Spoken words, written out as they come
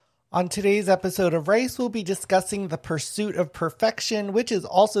On today's episode of Rice, we'll be discussing the pursuit of perfection, which is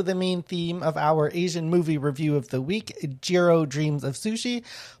also the main theme of our Asian movie review of the week, Jiro Dreams of Sushi.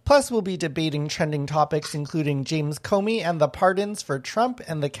 Plus, we'll be debating trending topics including James Comey and the pardons for Trump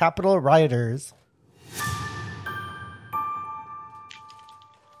and the Capitol rioters.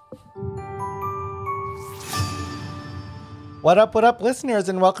 What up, listeners,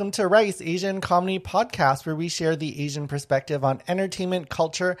 and welcome to Rice, Asian Comedy Podcast, where we share the Asian perspective on entertainment,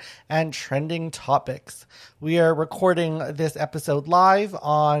 culture, and trending topics. We are recording this episode live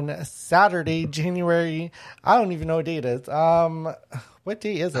on Saturday, January... I don't even know what date it is. What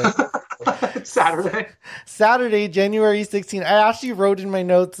day is it? Saturday, January 16th. I actually wrote in my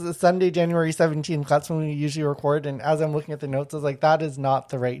notes Sunday, January 17th. That's when we usually record. And as I'm looking at the notes, I was like, that is not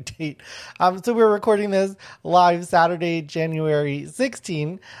the right date. So we're recording this live Saturday, January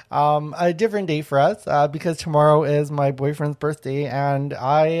 16th. A different day for us because tomorrow is my boyfriend's birthday. And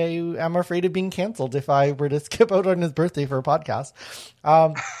I am afraid of being canceled if I were to skip out on his birthday for a podcast.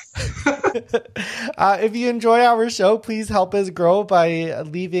 If you enjoy our show, please help us grow by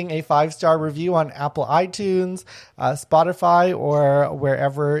leaving a 5-star review on Apple iTunes, Spotify, or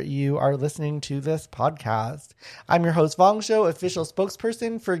wherever you are listening to this podcast. I'm your host, Vong Show, official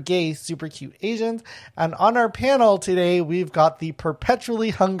spokesperson for Gay Super Cute Asians. And on our panel today, we've got the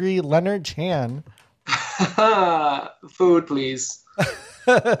perpetually hungry Leonard Chan. Food, please.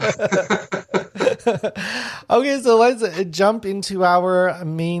 Okay, so let's jump into our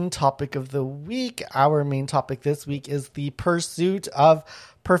main topic of the week. Our main topic this week is the pursuit of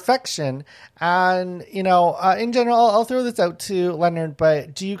perfection. And, in general, I'll throw this out to Leonard,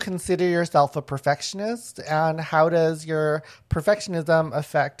 but do you consider yourself a perfectionist? And how does your perfectionism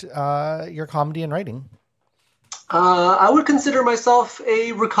affect your comedy and writing? I would consider myself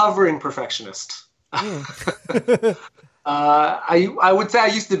a recovering perfectionist. I would say I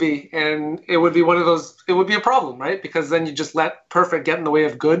used to be, and it would be one of those, it would be a problem, right? Because then you just let perfect get in the way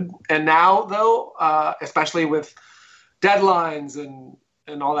of good. And now, though, especially with deadlines and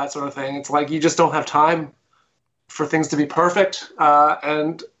all that sort of thing, it's like you just don't have time for things to be perfect.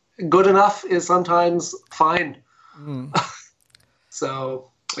 And good enough is sometimes fine.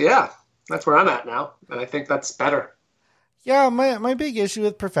 So, yeah, that's where I'm at now. And I think that's better. Yeah, my big issue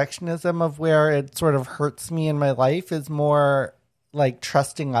with perfectionism of where it sort of hurts me in my life is more like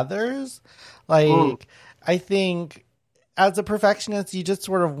trusting others. I think as a perfectionist, you just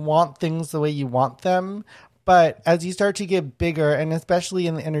sort of want things the way you want them. But as you start to get bigger, and especially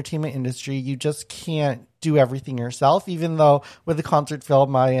in the entertainment industry, you just can't do everything yourself, even though with the concert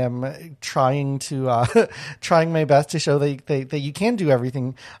film, I am trying my best to show that you can do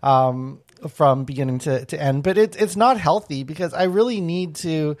everything from beginning to end. But it's not healthy because I really need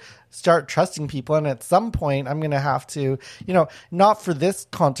to start trusting people. And at some point, I'm going to have to, not for this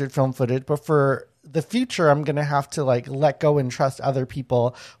concert film footage, but for the future, I'm going to have to let go and trust other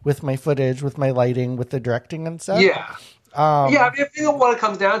people with my footage, with my lighting, with the directing and stuff. Yeah. I think what it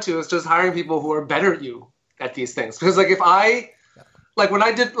comes down to is just hiring people who are better at you at these things. Because if I, when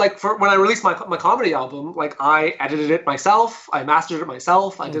I did, when I released my comedy album, I edited it myself, I mastered it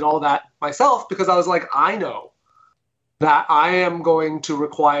myself, I did all that myself because I was I know that I am going to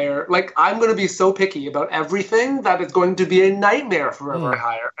require, I'm going to be so picky about everything that it's going to be a nightmare for whoever I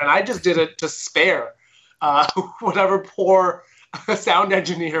hire. And I just did it to spare whatever poor sound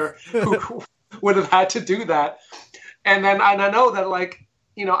engineer who would have had to do that. And I know that,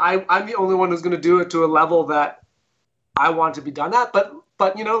 I'm the only one who's going to do it to a level that I want to be done at. But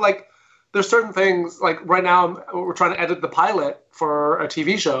there's certain things, right now we're trying to edit the pilot for a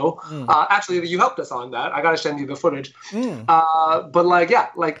TV show. Actually, you helped us on that. I got to send you the footage. But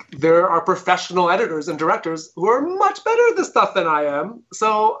there are professional editors and directors who are much better at this stuff than I am.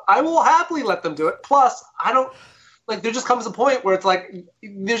 So I will happily let them do it. Plus, I don't, there just comes a point where it's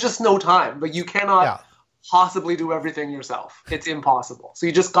there's just no time. You cannot possibly do everything yourself. It's impossible. So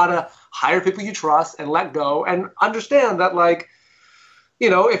you just got to hire people you trust and let go and understand that,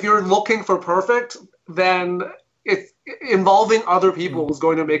 if you're looking for perfect, then it's involving other people is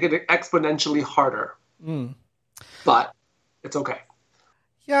going to make it exponentially harder. But it's okay.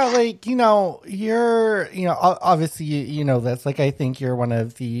 Yeah, you're, obviously, this, I think you're one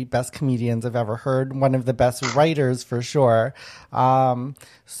of the best comedians I've ever heard, one of the best writers for sure.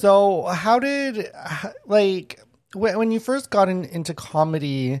 So how did, when you first got into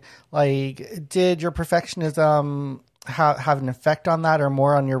comedy, did your perfectionism have an effect on that or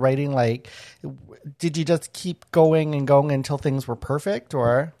more on your writing? Did you just keep going and going until things were perfect,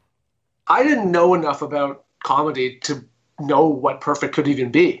 or? I didn't know enough about comedy to know what perfect could even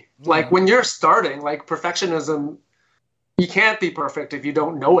be. When you're starting, perfectionism you can't be perfect if you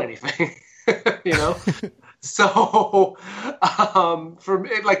don't know anything, you know? So, for me,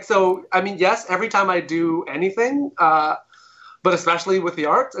 like, so, I mean, yes, every time I do anything, but especially with the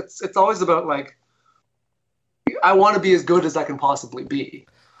arts, it's always about like, I want to be as good as I can possibly be.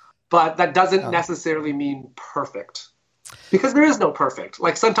 But that doesn't necessarily mean perfect. Because there is no perfect.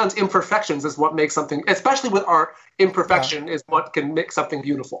 Like sometimes imperfections is what makes something, especially with art, imperfection is what can make something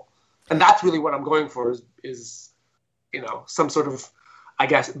beautiful. And that's really what I'm going for is some sort of, I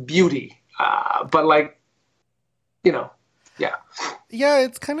guess, beauty. But like, yeah. Yeah,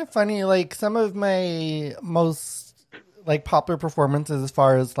 it's kind of funny. Like some of my most like popular performances as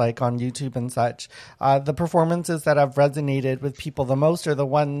far as like on YouTube and such, the performances that have resonated with people the most are the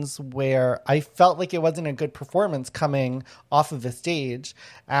ones where I felt like it wasn't a good performance coming off of the stage.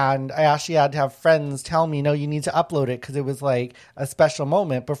 And I actually had to have friends tell me, no, you need to upload it because it was like a special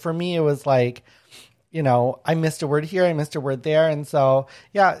moment. But for me, it was like, I missed a word here, I missed a word there. And so,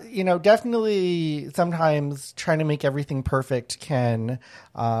 yeah, definitely sometimes trying to make everything perfect can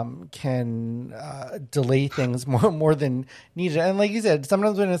delay things more than needed. And like you said,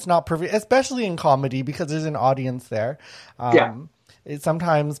 sometimes when it's not perfect, especially in comedy, because there's an audience there,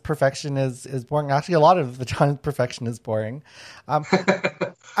 sometimes perfection is boring. Actually, a lot of the time perfection is boring.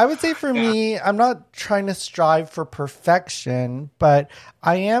 I would say for me, I'm not trying to strive for perfection, but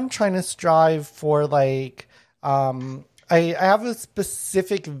I am trying to strive for like, I have a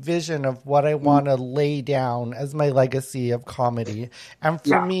specific vision of what I want to lay down as my legacy of comedy. And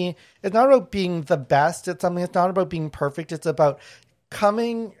for me, it's not about being the best. It's not about being perfect. It's about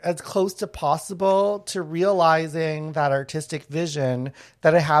coming as close to possible to realizing that artistic vision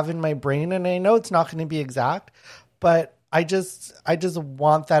that I have in my brain. And I know it's not going to be exact, but I just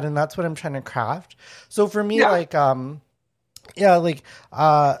want that. And that's what I'm trying to craft. So for me, like a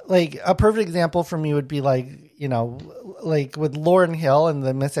perfect example for me would be like, like with Lauryn Hill and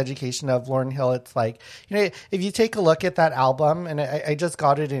the miseducation of Lauryn Hill, it's like, if you take a look at that album, and I just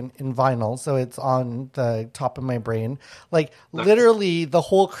got it in vinyl, so it's on the top of my brain, like literally the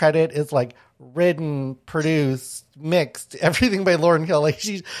whole credit is like written, produced, mixed, everything by Lauryn Hill. Like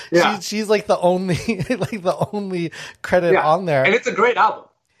she's like the only credit on there. And it's a great album.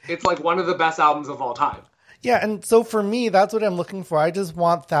 It's like one of the best albums of all time. Yeah, and so for me, that's what I'm looking for. I just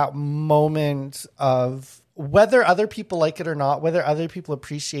want that moment of whether other people like it or not, whether other people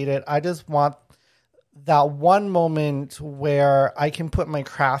appreciate it. I just want that one moment where I can put my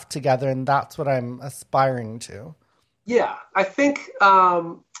craft together, and that's what I'm aspiring to. Yeah, I think,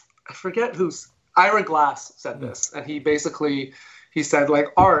 I forget Ira Glass said this, and he said, like,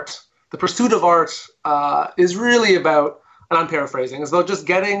 art, the pursuit of art is really about, and I'm paraphrasing, is about just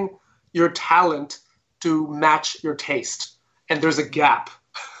getting your talent to match your taste. And there's a gap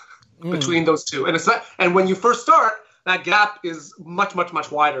between those two. And when you first start, that gap is much, much,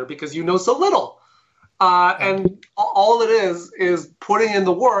 much wider because you know so little. And all it is putting in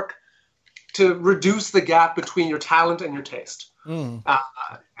the work to reduce the gap between your talent and your taste. And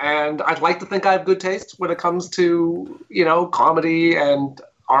I'd like to think I have good taste when it comes to, comedy and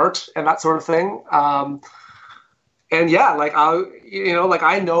art and that sort of thing. And yeah, like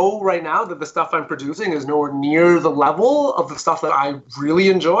I know right now that the stuff I'm producing is nowhere near the level of the stuff that I really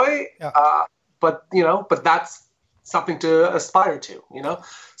enjoy. Yeah. But that's something to aspire to,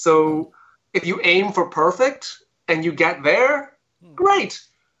 So if you aim for perfect and you get there, great,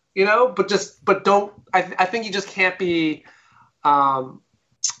 but don't. I think you just can't be.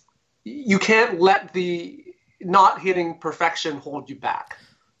 You can't let the not hitting perfection hold you back.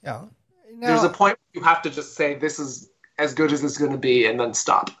 Yeah. Now, there's a point where you have to just say, this is as good as it's going to be, and then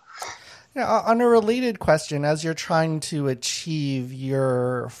stop. On a related question, as you're trying to achieve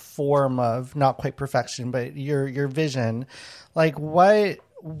your form of not quite perfection, but your vision, like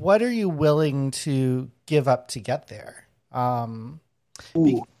what are you willing to give up to get there?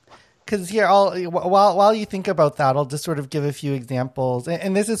 Because here, while you think about that, I'll just sort of give a few examples.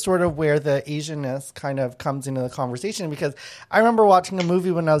 And this is sort of where the Asianness kind of comes into the conversation, because I remember watching a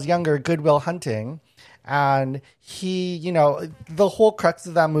movie when I was younger, Good Will Hunting. And he, the whole crux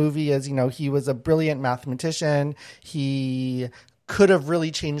of that movie is, he was a brilliant mathematician. He could have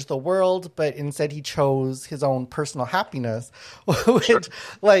really changed the world, but instead he chose his own personal happiness, which,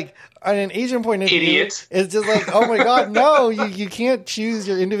 like, on an Asian point of view, is just like, oh my God, no, you can't choose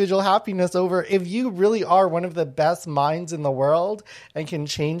your individual happiness over, if you really are one of the best minds in the world and can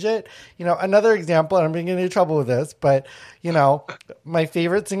change it. Another example, and I'm going to get into trouble with this, but, my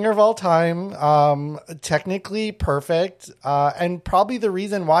favorite singer of all time, technically perfect, and probably the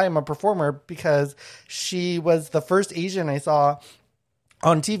reason why I'm a performer, because she was the first Asian I saw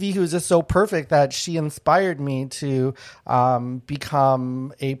on TV who's just so perfect that she inspired me to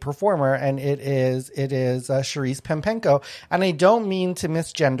become a performer, and it is Charisse Pempenko. And I don't mean to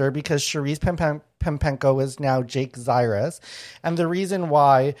misgender, because Charisse Pempenko is now Jake Zyrus, and the reason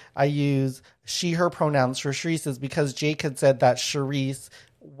why I use she, her pronouns for Charisse is because Jake had said that Charisse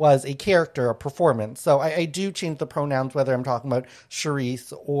was a character, a performance. So I do change the pronouns whether I'm talking about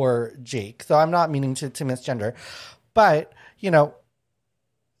Charisse or Jake. So I'm not meaning to misgender. But, you know,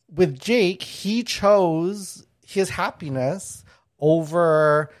 with Jake, he chose his happiness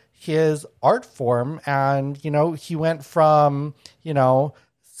over his art form. And, you know, he went from, you know,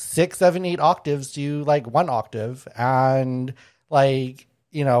 6, 7, 8 octaves to like 1 octave. And like,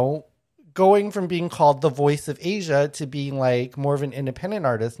 you know, going from being called the voice of Asia to being like more of an independent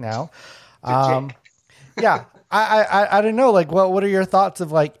artist now. Yeah. I don't know. Like, what are your thoughts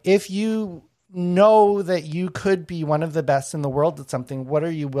of like, if you know that you could be one of the best in the world at something, what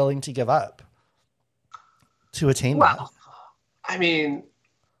are you willing to give up to attain that? I mean,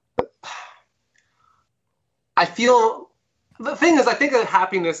 I feel the thing is, I think that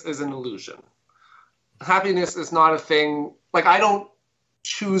happiness is an illusion. Happiness is not a thing. Like, I don't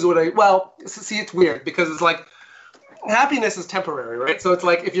choose see, it's weird because it's like happiness is temporary, right? So it's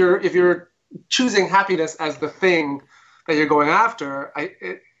like if you're choosing happiness as the thing that you're going after,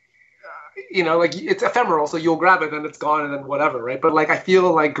 you know, like it's ephemeral, so you'll grab it and it's gone and then whatever, right? But like I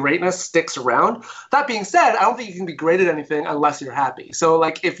feel like greatness sticks around. That being said, I don't think you can be great at anything unless you're happy. So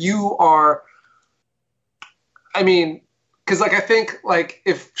like if you are, I mean, because like I think like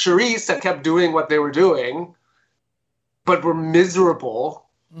if Charisse had kept doing what they were doing but were miserable,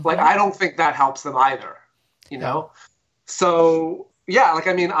 like I don't think that helps them either, you know? So yeah, like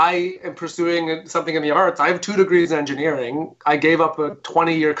I mean, I am pursuing something in the arts. I have 2 degrees in engineering. I gave up a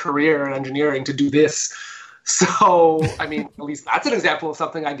 20-year career in engineering to do this. So, I mean, at least that's an example of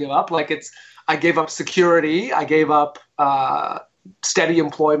something I give up. Like I gave up security. I gave up steady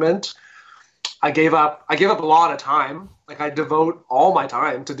employment. I gave up a lot of time. Like I devote all my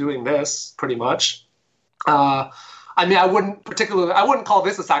time to doing this pretty much. I mean, I wouldn't call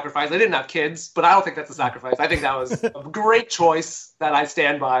this a sacrifice. I didn't have kids, but I don't think that's a sacrifice. I think that was a great choice that I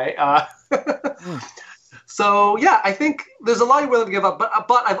stand by. So yeah, I think there's a lot you're willing to give up,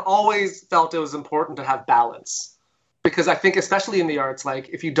 but I've always felt it was important to have balance, because I think especially in the arts, like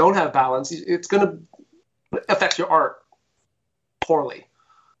if you don't have balance, it's going to affect your art poorly.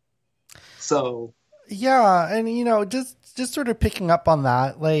 So yeah, and you know, just sort of picking up on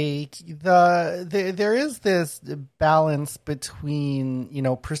that, like there is this balance between, you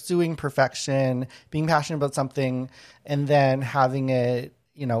know, pursuing perfection, being passionate about something, and then having it,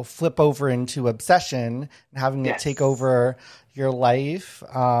 you know, flip over into obsession and having it take over your life.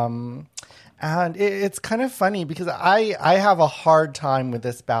 And it's kind of funny because I have a hard time with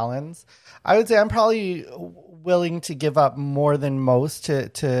this balance. I would say I'm probably willing to give up more than most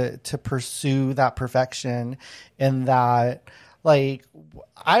to pursue that perfection, in that, like,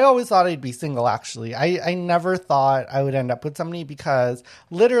 I always thought I'd be single, actually. I never thought I would end up with somebody, because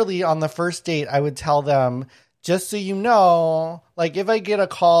literally on the first date, I would tell them, just so you know, like, if I get a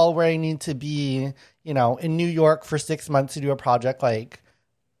call where I need to be, you know, in New York for 6 months to do a project, like,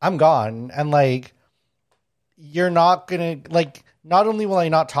 I'm gone. And, like, you're not going to, like, not only will I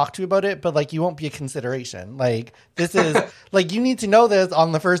not talk to you about it, but like you won't be a consideration. Like this is like, you need to know this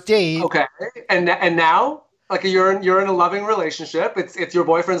on the first date. Okay. And now, like you're in a loving relationship. It's your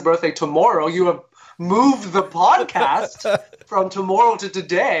boyfriend's birthday tomorrow. You have moved the podcast from tomorrow to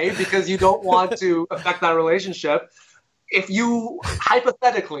today because you don't want to affect that relationship. If you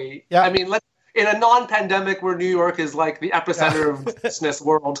hypothetically, I mean, in a non-pandemic where New York is like the epicenter of business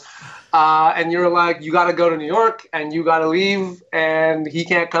world, and you're like, you got to go to New York and you got to leave and he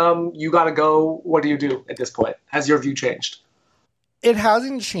can't come, you got to go. What do you do at this point? Has your view changed? It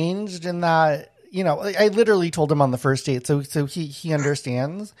hasn't changed in that, you know, I literally told him on the first date, so he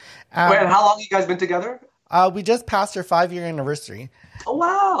understands. Wait, and how long have you guys been together? We just passed our 5-year anniversary. Oh,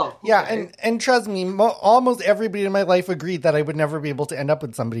 wow. Yeah, and trust me, almost everybody in my life agreed that I would never be able to end up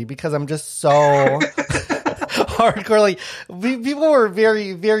with somebody, because I'm just so hardcore. Like, people were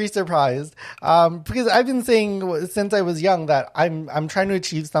very, very surprised, because I've been saying since I was young that I'm trying to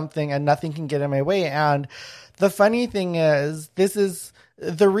achieve something and nothing can get in my way. And the funny thing is, this is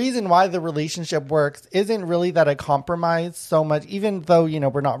the reason why the relationship works isn't really that I compromise so much, even though, you know,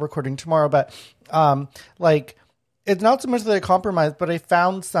 we're not recording tomorrow, but like, it's not so much that I compromised, but I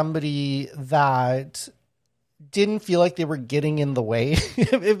found somebody that didn't feel like they were getting in the way,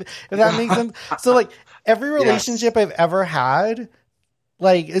 if that makes sense. So like every relationship I've ever had,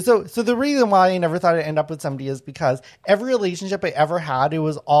 Like, so the reason why I never thought I'd end up with somebody is because every relationship I ever had, it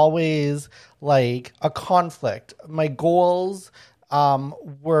was always like a conflict. My goals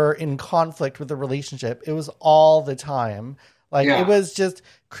were in conflict with the relationship. It was all the time. Like, it was just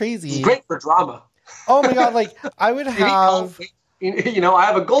crazy. It's great for drama. Oh my God. Like, I would have... You know, I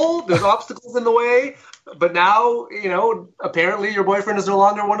have a goal. There's obstacles in the way. But now, you know, apparently your boyfriend is no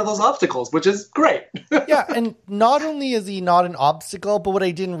longer one of those obstacles, which is great. Yeah, and not only is he not an obstacle, but what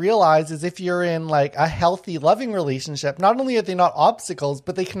I didn't realize is if you're in like a healthy, loving relationship, not only are they not obstacles,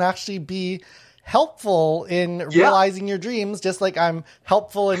 but they can actually be helpful in realizing your dreams, just like I'm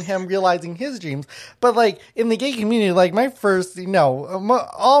helpful in him realizing his dreams. But like in the gay community, like my first, most of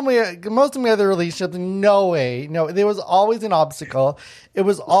my other relationships, no way, no, there was always an obstacle. It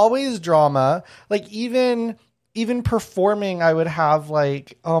was always drama. Like even performing, I would have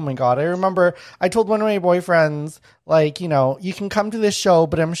like, oh my God, I remember I told one of my boyfriends, like, you know, you can come to this show,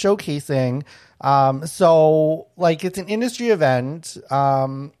 but I'm showcasing. So like it's an industry event.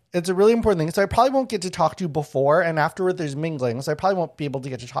 It's a really important thing. So I probably won't get to talk to you before, and afterward there's mingling. So I probably won't be able to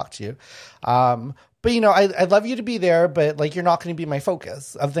get to talk to you. But you know, I'd love you to be there, but like, you're not going to be my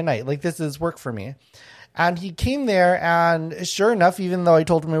focus of the night. Like, this is work for me. And he came there, and sure enough, even though I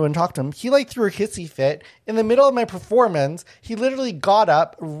told him I wouldn't talk to him, he like threw a hissy fit in the middle of my performance. He literally got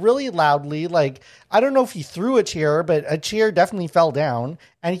up really loudly. Like, I don't know if he threw a chair, but a chair definitely fell down,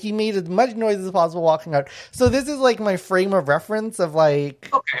 and he made as much noise as possible walking out. So this is like my frame of reference of like...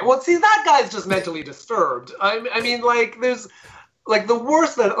 Okay, well, see, that guy's just mentally disturbed. I mean, like, there's... Like, the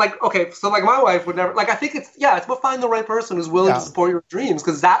worst that, like, okay, so, like, my wife would never... Like, I think it's about finding the right person who's willing to support your dreams,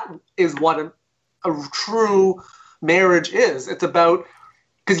 because that is what a true marriage is. It's about...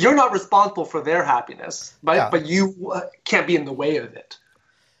 Because you're not responsible for their happiness, right? Yeah. But you can't be in the way of it.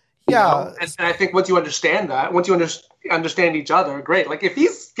 Yeah. And I think once you understand that, once you understand each other, great. Like, if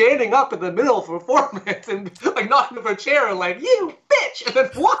he's standing up in the middle of a performance and, like, knocking over a chair and, like, you bitch, and then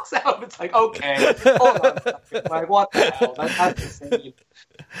walks out, it's like, okay, hold on. Like, what the hell? That's insane.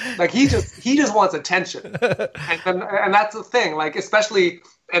 Like, he just wants attention. And that's the thing. Like, especially,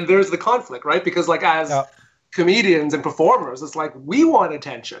 and there's the conflict, right? Because, like, as comedians and performers, it's like, we want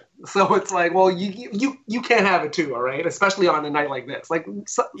attention. So it's like, well, you can't have it too, all right? Especially on a night like this. Like,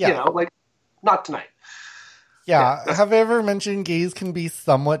 you know, like, not tonight. Yeah. Have I ever mentioned gays can be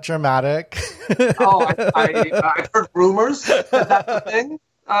somewhat dramatic? I've heard rumors that that's a thing.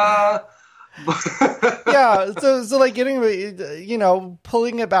 Yeah. So like getting, you know,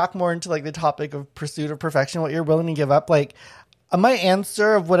 pulling it back more into like the topic of pursuit of perfection, what you're willing to give up, like, my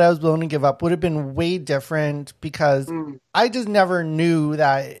answer of what I was willing to give up would have been way different because I just never knew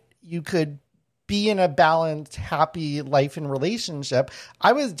that you could be in a balanced, happy life and relationship.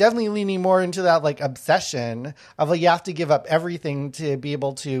 I was definitely leaning more into that like obsession of like, you have to give up everything to be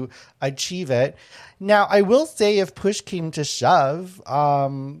able to achieve it. Now, I will say if push came to shove,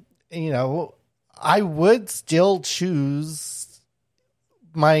 you know, I would still choose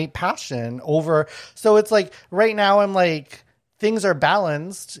my passion over. So it's like right now I'm like, things are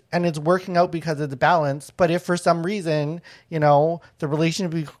balanced and it's working out because it's balanced. But if for some reason, you know, the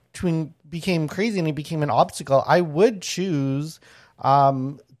relationship became crazy and it became an obstacle, I would choose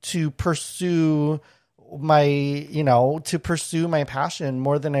to pursue my passion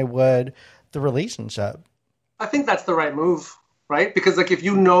more than I would the relationship. I think that's the right move, right? Because like if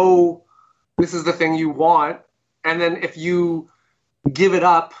you know this is the thing you want, and then if you give it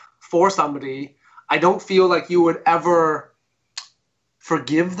up for somebody, I don't feel like you would ever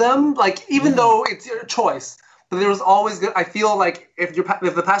forgive them, like even though it's your choice, but there's always I feel like if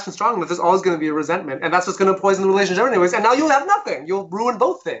the passion's strong enough, there's always going to be a resentment, and that's what's going to poison the relationship anyways, and now you'll have nothing. You'll ruin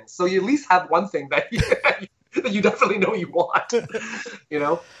both things. So you at least have one thing that you definitely know you want. You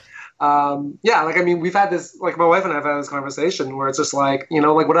know, like I mean, we've had this, like my wife and I have had this conversation where it's just like, you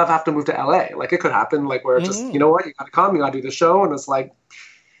know, like what if I have to move to LA? Like it could happen, like where it's just, you know what, you got to come, you got to do the show, and it's like,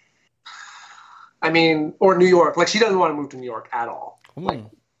 I mean, or New York. Like she doesn't want to move to New York at all. Like,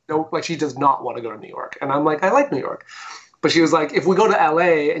 no, like she does not want to go to New York. And I'm like, I like New York. But she was like, if we go to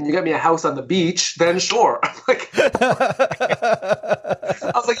LA and you get me a house on the beach, then sure. I'm like, I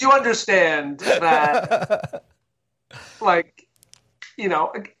was like, you understand that, like, you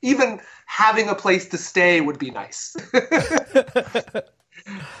know, even having a place to stay would be nice.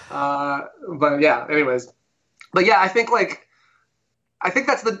 But yeah, anyways. But yeah, I think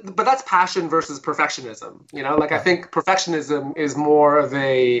that's passion versus perfectionism, you know, like I think perfectionism is more of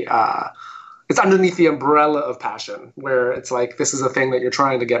a, it's underneath the umbrella of passion where it's like, this is a thing that you're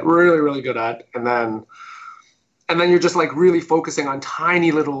trying to get really, really good at. And then you're just like really focusing on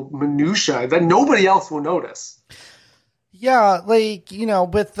tiny little minutia that nobody else will notice. Yeah, like,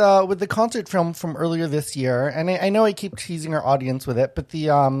 with the concert film from earlier this year, and I know I keep teasing our audience with it, but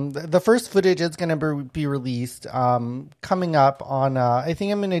the first footage is going to be released coming up on. I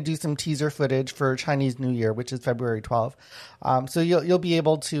think I'm going to do some teaser footage for Chinese New Year, which is February 12th. So you'll be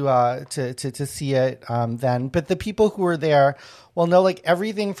able to see it then. But the people who are there will know like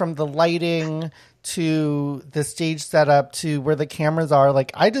everything from the lighting to the stage setup to where the cameras are.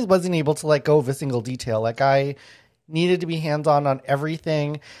 Like I just wasn't able to let go of a single detail. Like I needed to be hands-on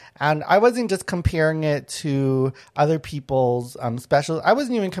everything. And I wasn't just comparing it to other people's specials. I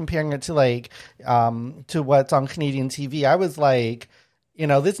wasn't even comparing it to like to what's on Canadian TV. I was like,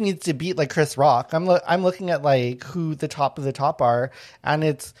 this needs to beat like Chris Rock. I'm looking at like who the top of the top are. And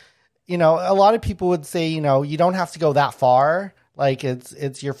it's, a lot of people would say, you don't have to go that far. Like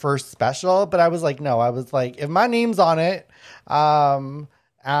it's your first special. But I was like, no, I was like, if my name's on it,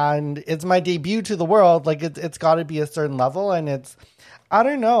 and it's my debut to the world, like it's got to be a certain level, and it's, I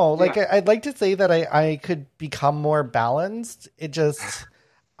don't know, like I'd like to say that I could become more balanced. It just,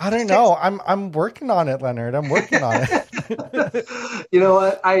 I don't know. I'm working on it, Leonard. I'm working on it. You know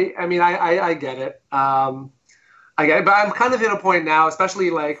what? I mean, I get it. I get it, but I'm kind of in a point now,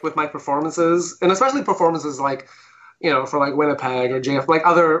 especially like with my performances, and especially performances like, for like Winnipeg or JF, like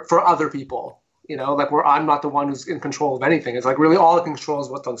for other people. Like where I'm not the one who's in control of anything. It's like really all I can control is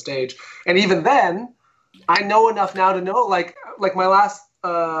what's on stage. And even then, I know enough now to know, like my last,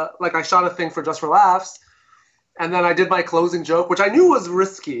 like I shot a thing for Just for Laughs, and then I did my closing joke, which I knew was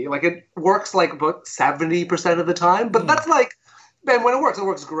risky. Like it works like about 70% of the time, but that's like, then when it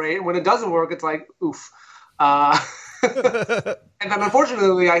works great. And when it doesn't work, it's like, oof. And then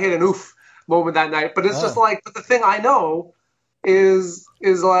unfortunately, I hit an oof moment that night. But it's just like, but the thing I know is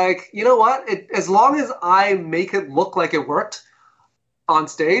like, you know what? As long as I make it look like it worked on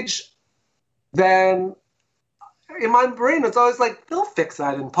stage, then in my brain it's always like, they'll fix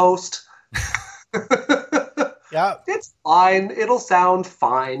that in post. Yeah, it's fine. It'll sound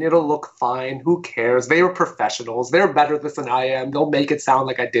fine. It'll look fine. Who cares? They were professionals. They're better at this than I am. They'll make it sound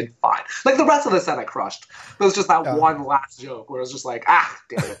like I did fine. Like the rest of the set, I crushed. It was just that one last joke where it was just like,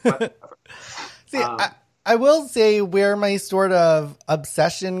 damn it. Whatever. See, I will say where my sort of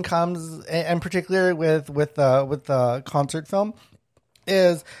obsession comes, and particularly with the concert film,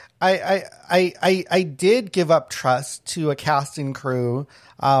 is I did give up trust to a casting crew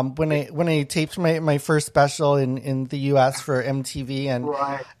when I taped my first special in the US for MTV, and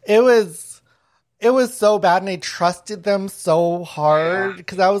it was so bad, and I trusted them so hard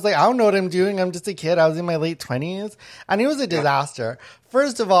because I was like, I don't know what I'm doing. I'm just a kid. I was in my late 20s, and it was a disaster.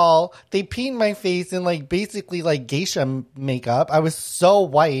 First of all, they paint my face in like basically like geisha makeup. I was so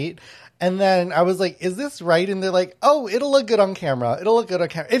white. And then I was like, is this right? And they're like, oh, it'll look good on camera. It'll look good on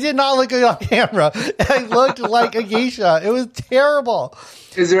camera. It did not look good on camera. I looked like a geisha. It was terrible.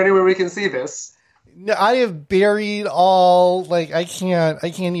 Is there anywhere we can see this? I have buried all, like, I can't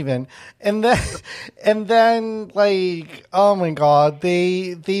even. And then like, oh my God,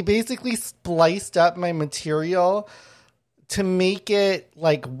 they basically spliced up my material to make it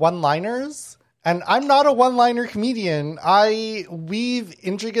like one-liners. And I'm not a one-liner comedian. I weave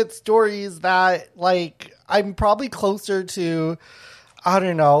intricate stories that, like, I'm probably closer to, I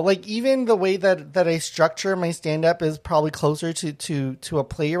don't know, like even the way that I structure my stand-up is probably closer to a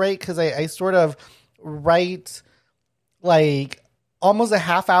playwright, because I sort of write like almost a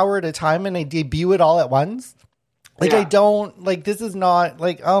half hour at a time and I debut it all at once. Like I don't, like, this is not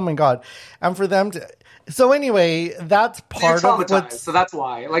like, oh my God. And for them to, so anyway, that's part of what. So that's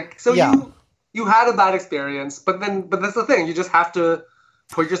why, like, so you had a bad experience, but that's the thing. You just have to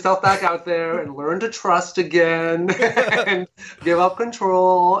put yourself back out there and learn to trust again and give up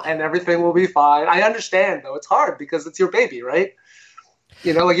control, and everything will be fine. I understand, though. It's hard because it's your baby, right?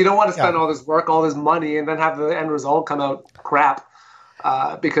 Like you don't want to spend all this work, all this money, and then have the end result come out crap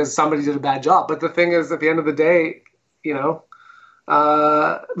because somebody did a bad job. But the thing is, at the end of the day, there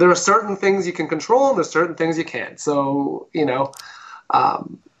are certain things you can control and there's certain things you can't. So,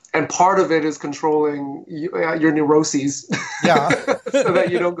 and part of it is controlling your neuroses, so that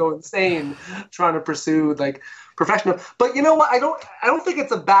you don't go insane trying to pursue like professional. But you know what? I don't think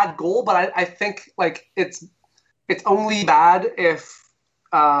it's a bad goal, but I think like it's only bad if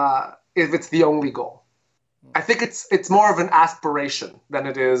it's the only goal. I think it's more of an aspiration than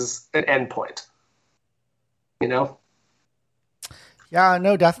it is an endpoint. Yeah,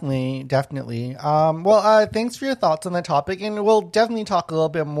 no, definitely. Well, thanks for your thoughts on the topic, and we'll definitely talk a little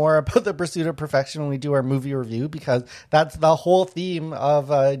bit more about the pursuit of perfection when we do our movie review, because that's the whole theme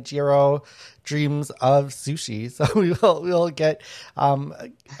of Jiro dreams of sushi. So we'll get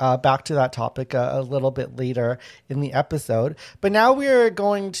back to that topic a little bit later in the episode. But now we're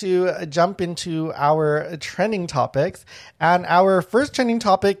going to jump into our trending topics. And our first trending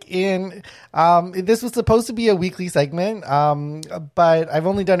topic this was supposed to be a weekly segment, but I've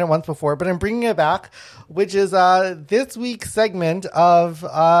only done it once before, but I'm bringing it back, which is this week's segment of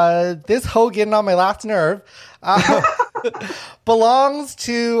this hoe getting on my last nerve. Belongs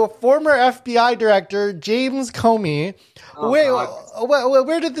to former FBI director James Comey.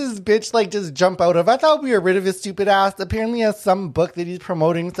 Where did this bitch just jump out of? I thought we were rid of his stupid ass. Apparently he has some book that he's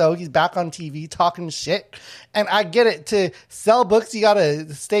promoting, so he's back on TV talking shit. And I get it, to sell books you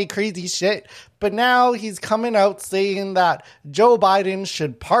gotta stay crazy shit. But now he's coming out saying that Joe Biden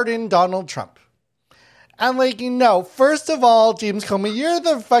should pardon Donald Trump. I'm first of all, James Comey, you're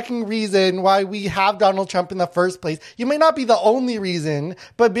the fucking reason why we have Donald Trump in the first place. You may not be the only reason,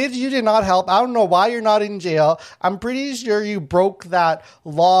 but bitch, you did not help. I don't know why you're not in jail. I'm pretty sure you broke that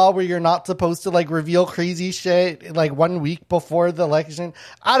law where you're not supposed to reveal crazy shit 1 week before the election.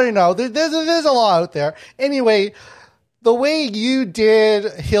 I don't know. There's a law out there. Anyway, the way you did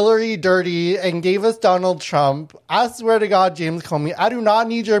Hillary dirty and gave us Donald Trump, I swear to God, James Comey, I do not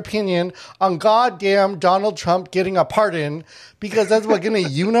need your opinion on goddamn Donald Trump getting a pardon, because that's what going to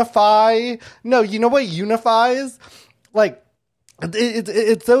unify. No, you know what unifies?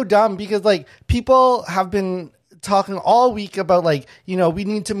 It's so dumb, because people have been talking all week about we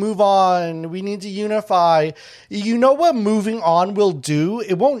need to move on, we need to unify. You know what moving on will do?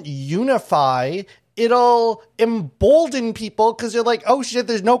 It won't unify. It'll embolden people, because you're oh shit,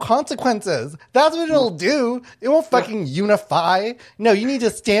 there's no consequences. That's what it'll do. It won't fucking unify. No, you need to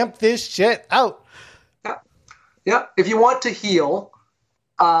stamp this shit out. Yeah. If you want to heal,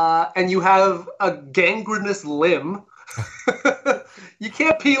 and you have a gangrenous limb, you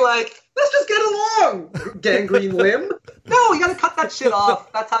can't be let's just get along, gangrene limb. No, you gotta cut that shit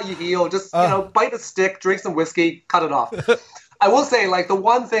off. That's how you heal. Just, bite a stick, drink some whiskey, cut it off. I will say, the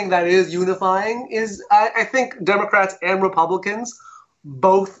one thing that is unifying is I think Democrats and Republicans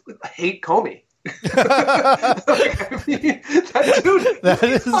both hate Comey. That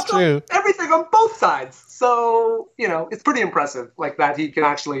is true. Everything on both sides. So, it's pretty impressive that he can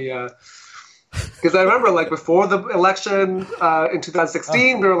actually... Because I remember, before the election in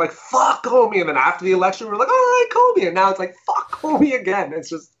 2016, we were fuck Comey. And then after the election, we were all right, Comey. And now it's fuck Comey again.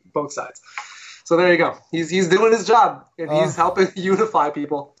 It's just both sides. So there you go. He's doing his job, and he's helping unify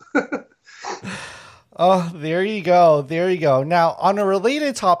people. Oh, there you go. There you go. Now, on a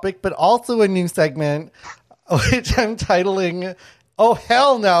related topic, but also a new segment, which I'm titling, "Oh,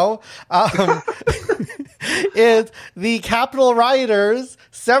 hell no," is the Capitol rioters,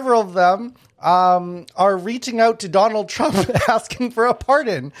 several of them, are reaching out to Donald Trump asking for a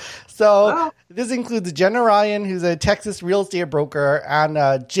pardon. So this includes Jenna Ryan, who's a Texas real estate broker,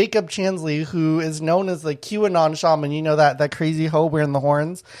 and Jacob Chansley, who is known as the QAnon shaman. You know, that crazy hoe wearing the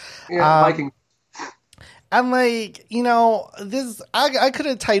horns. Yeah, Viking. I'm this, I could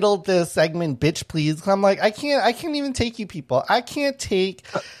have titled this segment "Bitch Please." I'm I can't even take you people. I can't take...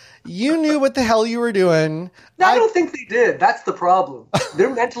 You knew what the hell you were doing. No, I don't think they did. That's the problem.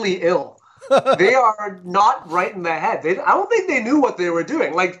 They're mentally ill. They are not right in the head. I don't think they knew what they were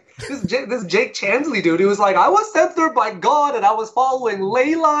doing. This Jake Chansley dude, he was I was sent there by God, and I was following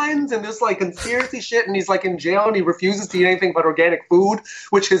ley lines and this conspiracy shit, and he's in jail, and he refuses to eat anything but organic food,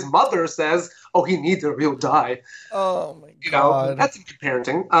 which his mother says, he needs or he'll die. Oh my God. That's good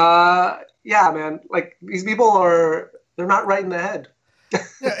parenting. Yeah, man. These people they're not right in the head.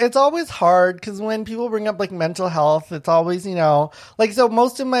 Yeah, it's always hard, because when people bring up mental health, it's always, so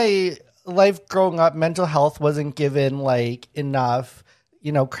most of my life growing up, mental health wasn't given enough,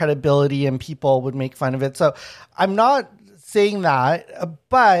 credibility, and people would make fun of it. So I'm not saying that,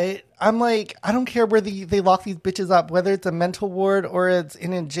 but I'm I don't care where they lock these bitches up, whether it's a mental ward or it's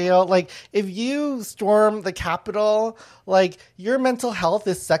in a jail. If you storm the Capitol, your mental health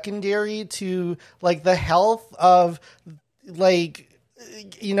is secondary to the health of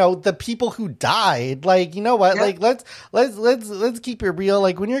the people who died. You know what? Yeah. Let's keep it real.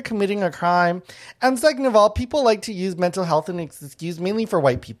 When you're committing a crime, and second of all, people like to use mental health as an excuse, mainly for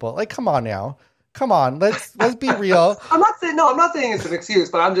white people. Come on now. Come on. Let's be real. I'm not saying it's an excuse,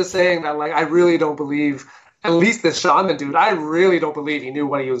 but I'm just saying that I really don't believe, at least this shaman dude, I really don't believe he knew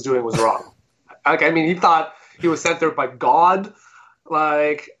what he was doing was wrong. He thought he was sent there by God.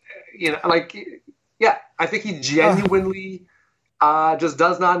 I think he genuinely just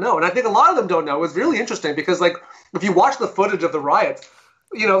does not know. And I think a lot of them don't know. It's really interesting because, if you watch the footage of the riots,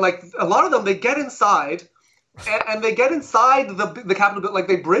 a lot of them, they get inside and they get inside the Capitol building. Like,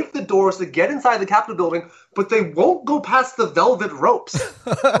 they break the doors to get inside the Capitol building, but they won't go past the velvet ropes.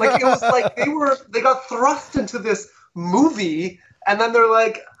 Like, it was like they got thrust into this movie, and then they're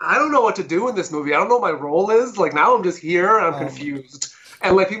like, I don't know what to do in this movie. I don't know what my role is. Like, now I'm just here and I'm confused.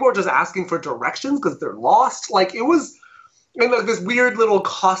 And like, people are just asking for directions because they're lost. Like, it was like this weird little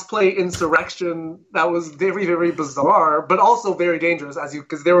cosplay insurrection that was very, very bizarre, but also very dangerous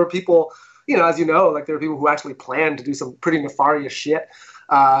because there were people, as you know, like, there were people who actually planned to do some pretty nefarious shit,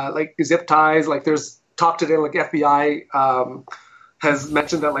 like zip ties. Like, there's talk today, like FBI has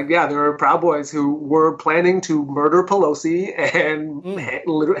mentioned that, like, yeah, there are Proud Boys who were planning to murder Pelosi and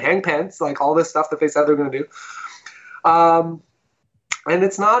hang Pence, like all this stuff that they said they're going to do. And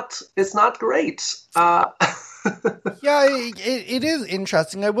it's not great. Yeah, it is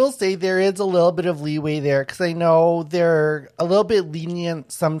interesting. I will say there is a little bit of leeway there because I know they're a little bit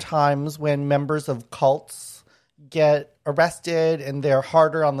lenient sometimes when members of cults get arrested, and they're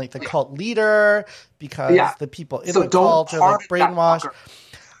harder on like the cult leader because the people in the cult are like brainwashed.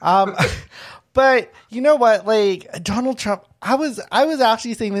 But you know what? Like, Donald Trump, I was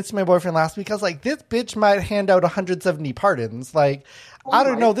actually saying this to my boyfriend last week. I was like, this bitch might hand out 170 pardons. Like, I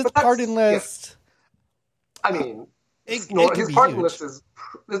don't know, this pardon list. I mean, his pardon list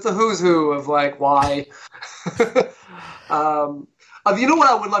it's a who's who of like why. You know what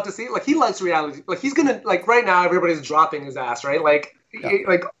I would love to see? Like, he likes reality. Like, he's gonna, like, right now everybody's dropping his ass, right? Like,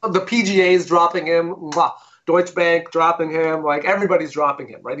 like the PGA is dropping him. Deutsche Bank dropping him, like, everybody's dropping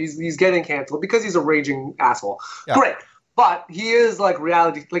him, right? He's getting canceled because he's a raging asshole. Yeah. Great. But he is, like,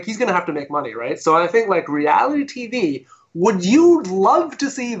 reality, like, he's going to have to make money, right? So I think, like, reality TV, would you love to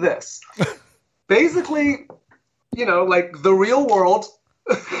see this? Basically, like, the real world,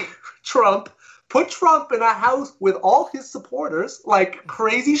 put Trump in a house with all his supporters, like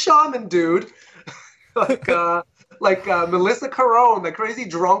crazy shaman dude, like Melissa Carone, the crazy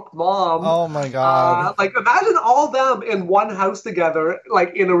drunk mom. Oh my God. Like, imagine all them in one house together,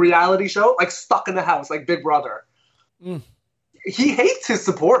 like in a reality show, like stuck in a house, like Big Brother. He hates his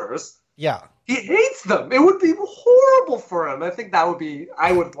supporters. Yeah. He hates them. It would be horrible for him. I think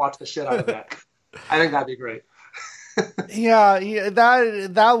I would watch the shit out of that. I think that'd be great. yeah,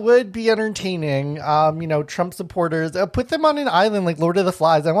 that would be entertaining. Trump supporters, put them on an island like Lord of the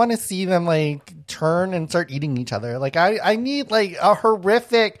Flies. I want to see them like turn and start eating each other. Like, I need like a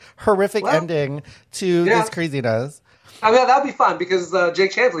horrific ending to this craziness. I mean, that'd be fun because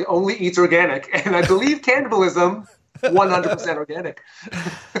Jake Chansley only eats organic, and I believe cannibalism 100% organic.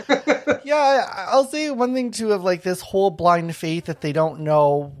 Yeah, I'll say one thing too of like this whole blind faith that they don't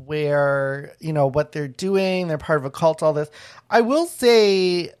know where, what they're doing. They're part of a cult, all this. I will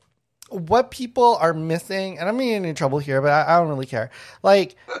say what people are missing, and I'm going to get in trouble here, but I don't really care.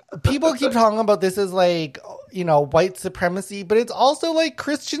 Like, people keep talking about this as like, white supremacy, but it's also like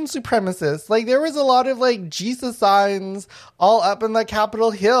Christian supremacists. Like, there was a lot of like Jesus signs all up in the Capitol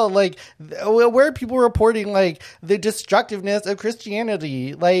Hill, like where people were reporting like the destructiveness of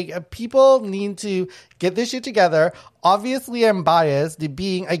Christianity. Like, people need to get this shit together. Obviously, I'm biased,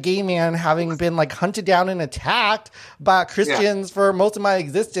 being a gay man, having been like hunted down and attacked by Christians for most of my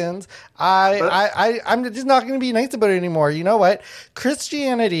existence. I'm just not going to be nice about it anymore. You know what?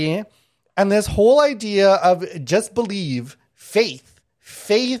 Christianity and this whole idea of just believe, faith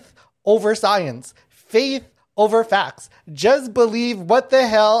over science, faith over facts. Just believe what the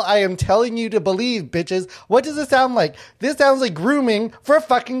hell I am telling you to believe, bitches. What does it sound like? This sounds like grooming for a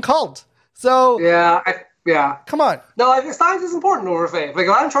fucking cult. So yeah. Come on. No, I think science is important over faith. Like,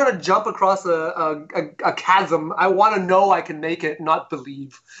 if I'm trying to jump across a chasm, I want to know I can make it, not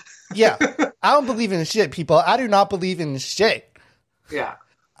believe. Yeah. I don't believe in shit, people. I do not believe in shit. Yeah.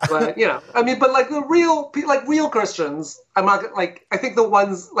 But, but like the real Christians, I'm not like, I think the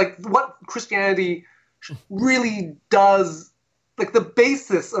ones, like what Christianity really does, like the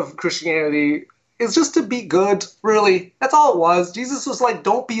basis of Christianity is just to be good, really. That's all it was. Jesus was like,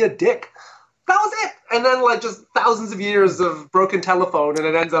 don't be a dick. That was it. And then like just thousands of years of broken telephone, and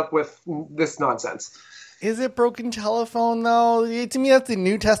it ends up with this nonsense. Is it broken telephone, though? To me, that's the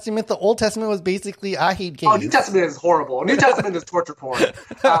New Testament. The Old Testament was basically, I hate gays. Oh, New Testament is horrible. New Testament is torture porn.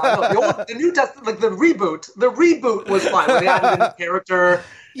 The New Testament, like the reboot was fine. When they added in a character,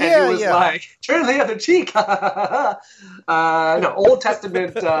 and he was like, turn the other cheek. No, Old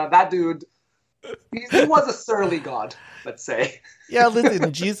Testament, that dude, he was a surly god, let's say. Yeah,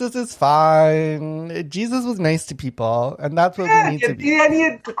 listen, Jesus is fine. Jesus was nice to people, and that's what we need to be. And he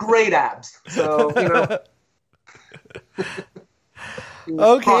had great abs, so,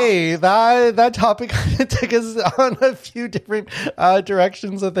 Okay, that topic kind of took us on a few different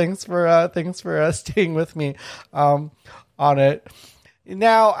directions. So thanks for staying with me on it.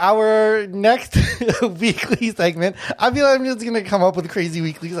 Now, our next weekly segment, I feel like I'm just going to come up with crazy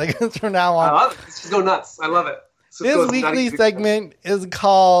weekly segments from now on. I love it. Let's just go nuts. I love it. This weekly segment is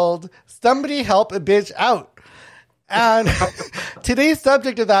called Somebody Help a Bitch Out. And today's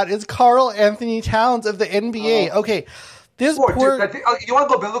subject of that is Karl Anthony Towns of the NBA. Okay, this poor dude, you want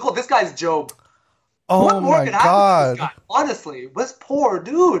to go biblical? This guy's Job. Oh what more my could happen God. to this guy? Honestly, this poor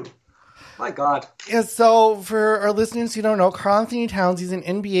dude. My God. Yeah, so for our listeners who don't know, Karl Anthony Towns, he's an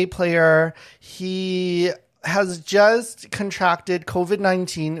NBA player. He has just contracted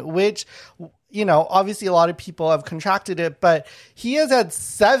COVID-19, which, you know, obviously a lot of people have contracted it, but he has had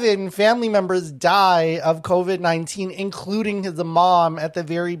 7 family members die of COVID-19, including his mom at the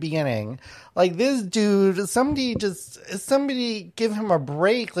very beginning. Like, this dude, somebody give him a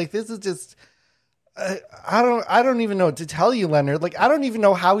break. Like, this is just, I don't even know what to tell you, Leonard. Like, I don't even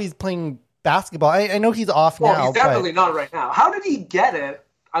know how he's playing basketball. I know he's off now. Well, he's definitely not right now. How did he get it?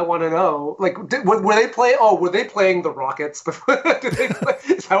 I want to know. Like, were they playing? Oh, were they playing the Rockets? Is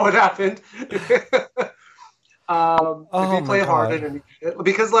that what happened? Did he play Harden?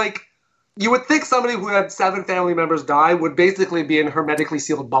 Because, like, you would think somebody who had 7 family members die would basically be in a hermetically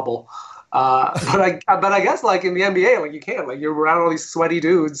sealed bubble. But I guess, like, in the NBA, like, you can't. Like, you're around all these sweaty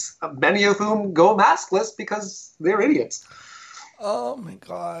dudes, many of whom go maskless because they're idiots. Oh my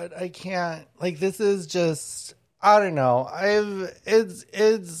God, I can't. Like, this is just, I don't know. It's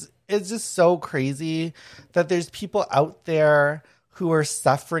just so crazy that there's people out there who are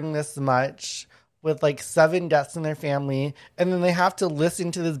suffering this much with like 7 deaths in their family, and then they have to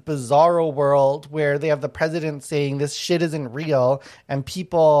listen to this bizarro world where they have the president saying this shit isn't real and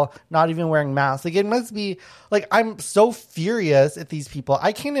people not even wearing masks. Like, it must be like, I'm so furious at these people.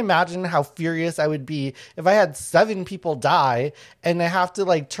 I can't imagine how furious I would be if I had 7 people die and I have to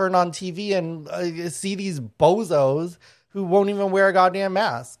like turn on TV and see these bozos who won't even wear a goddamn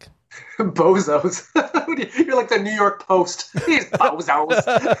mask. Bozos. You're like the New York Post. These bozos.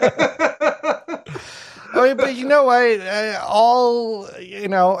 I mean, but you know what? I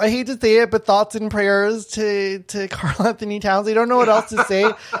hate to say it, but thoughts and prayers to Karl Anthony Towns. I don't know what else to say.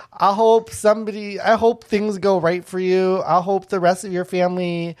 I hope things go right for you. I hope the rest of your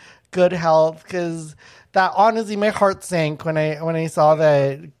family, good health, because that honestly, my heart sank when I saw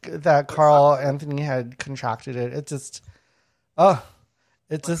that Karl Anthony had contracted it. It just,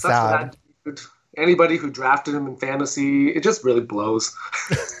 it's just sad. Anybody who drafted him in fantasy, it just really blows.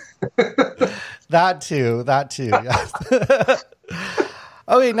 That too, yes.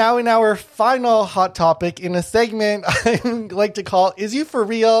 Okay, now in our final hot topic in a segment I like to call "Is You For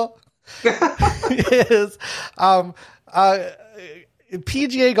Real?" is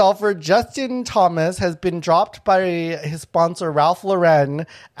PGA golfer Justin Thomas has been dropped by his sponsor Ralph Lauren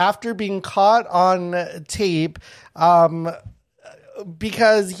after being caught on tape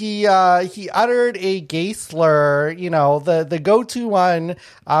because he uttered a gay slur, you know, the go-to one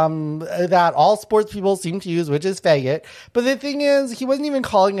that all sports people seem to use, which is faggot. But the thing is, he wasn't even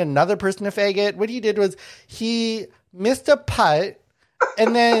calling another person a faggot. What he did was he missed a putt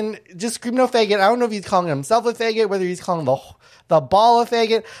and then just screamed no faggot. I don't know if he's calling himself a faggot, whether he's calling the ball a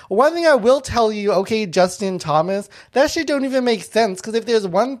faggot. One thing I will tell you, okay, Justin Thomas, that shit don't even make sense, because if there's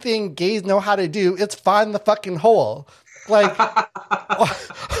one thing gays know how to do, it's find the fucking hole. Like,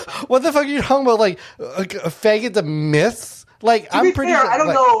 what the fuck are you talking about? Like, a faggot's a miss? Like, I'm pretty fair, I don't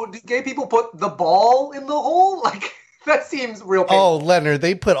know. Do gay people put the ball in the hole? Like, that seems real painful. Oh, Leonard,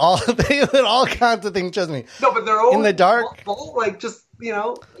 they put all kinds of things, trust me. No, but their own in the dark ball, like, just, you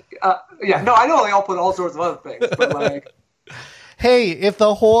know, yeah, no, I know they all put all sorts of other things, but like, hey, if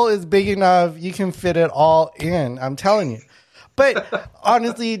the hole is big enough, you can fit it all in. I'm telling you. But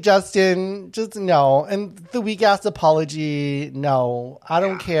honestly, Justin, just no. And the weak ass apology, no. I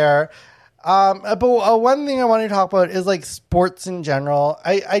don't care. But one thing I want to talk about is like sports in general.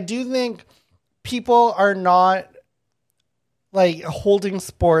 I do think people are not like holding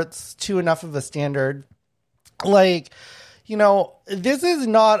sports to enough of a standard. Like, you know, this is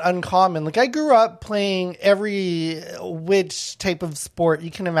not uncommon. Like, I grew up playing every which type of sport you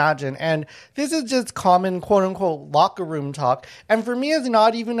can imagine. And this is just common, quote unquote, locker room talk. And for me, it's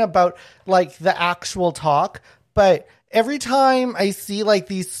not even about like the actual talk, but every time I see like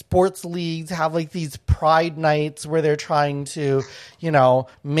these sports leagues have like these pride nights where they're trying to, you know,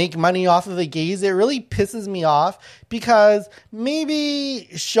 make money off of the gays, it really pisses me off, because maybe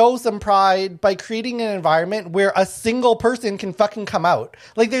show some pride by creating an environment where a single person can fucking come out.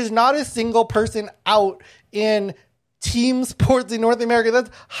 Like, there's not a single person out in team sports in North America. That's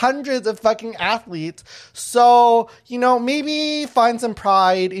hundreds of fucking athletes. So, maybe find some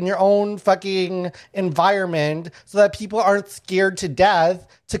pride in your own fucking environment so that people aren't scared to death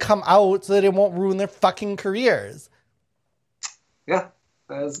to come out so that it won't ruin their fucking careers. Yeah,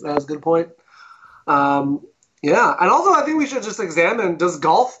 that's a good point. Yeah, and also I think we should just examine, does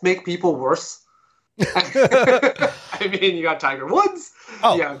golf make people worse? I mean, you got Tiger Woods,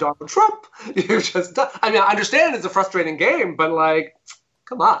 you have Donald Trump, I understand it's a frustrating game, but like,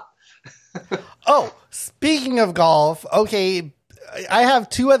 come on. Speaking of golf, okay, I have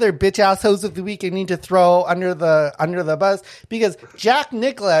two other bitch ass hoes of the week I need to throw under the bus, because Jack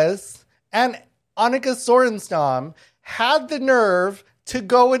Nicklaus and Annika Sorenstam had the nerve to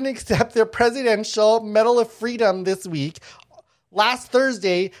go and accept their Presidential Medal of Freedom this week, last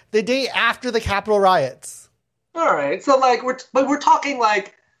Thursday, the day after the Capitol riots. All right, so like we're talking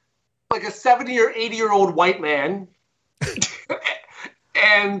like a 70 or 80-year-old white man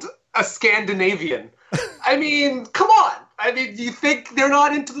and a Scandinavian. I mean, come on. I mean, do you think they're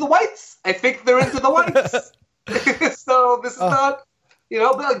not into the whites? I think they're into the whites. So this is not,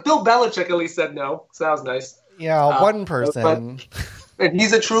 like Bill Belichick at least said no. So that was nice. Yeah, one person. And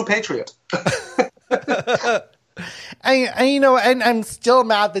he's a true patriot. And I'm still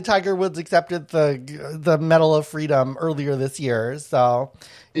mad that Tiger Woods accepted the Medal of Freedom earlier this year. So,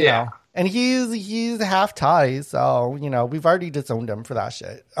 you know. And he's half Thai, so, we've already disowned him for that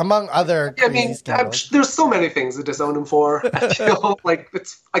shit. Among other crazy scandals. There's so many things to disown him for. I feel like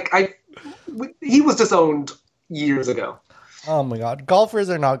he was disowned years ago. Oh my God. Golfers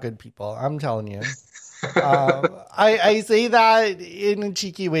are not good people. I'm telling you. I say that in a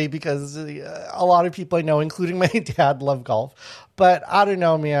cheeky way because a lot of people I know, including my dad, love golf. But I don't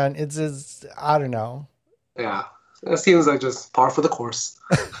know, man. It's just, I don't know. Yeah. It seems like just par for the course.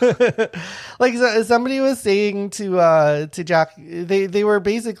 Like somebody was saying to Jack, they were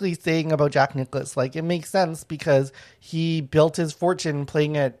basically saying about Jack Nicklaus, like it makes sense because he built his fortune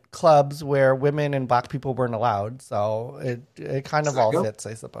playing at clubs where women and black people weren't allowed. So it kind of all fits,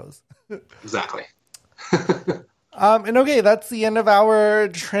 I suppose. Exactly. And okay, that's the end of our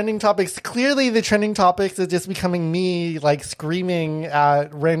trending topics. Clearly the trending topics is just becoming me like screaming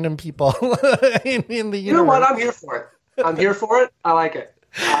at random people in the universe. You know what? I'm here for it. I like it.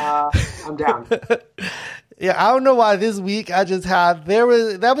 I'm down. Yeah, I don't know why this week I just had that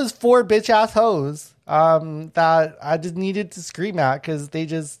was 4 bitch ass hoes that I just needed to scream at because they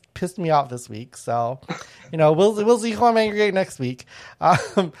just pissed me off this week. So, we'll see who I'm angry at next week.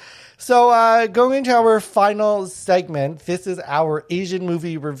 So going into our final segment, this is our Asian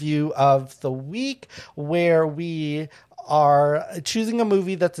movie review of the week, where we are choosing a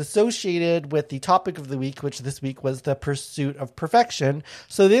movie that's associated with the topic of the week, which this week was the pursuit of perfection.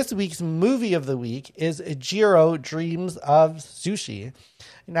 So this week's movie of the week is Jiro Dreams of Sushi.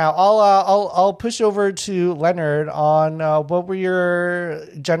 Now I'll push over to Leonard on what were your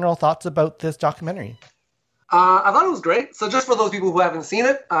general thoughts about this documentary? I thought it was great. So just for those people who haven't seen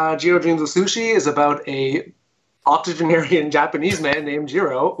it, Jiro Dreams of Sushi is about a octogenarian Japanese man named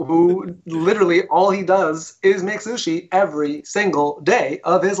Jiro who literally all he does is make sushi every single day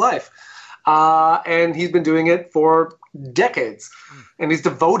of his life. And he's been doing it for decades. And he's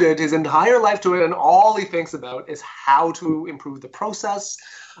devoted his entire life to it, and all he thinks about is how to improve the process.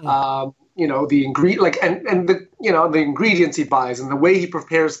 The ingredient, and the ingredients he buys and the way he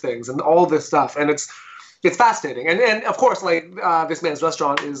prepares things and all this stuff. And it's fascinating. And of course, this man's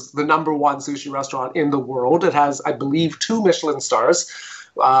restaurant is the number one sushi restaurant in the world. It has, I believe, 2 Michelin stars.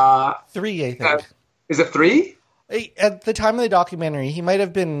 3, I think. Is it 3? At the time of the documentary, he might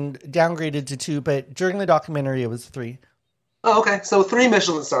have been downgraded to 2, but during the documentary, it was 3. Oh, okay. So 3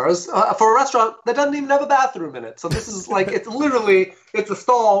 Michelin stars for a restaurant that doesn't even have a bathroom in it. So this is it's a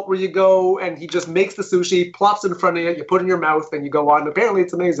stall where you go and he just makes the sushi, plops it in front of you, you put it in your mouth, and you go on. Apparently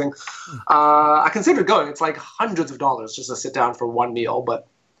it's amazing. I considered going. It's like hundreds of dollars just to sit down for one meal, but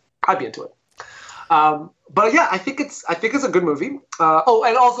I'd be into it. But yeah, I think it's a good movie.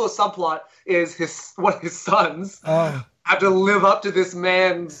 And also a subplot is his sons have to live up to this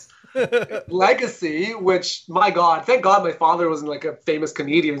man's legacy, which, my God, thank God my father wasn't like a famous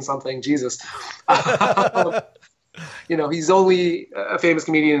comedian or something. Jesus. He's only a famous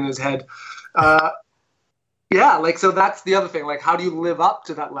comedian in his head. So that's the other thing. Like, how do you live up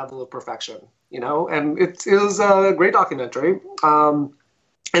to that level of perfection? And it was a great documentary. And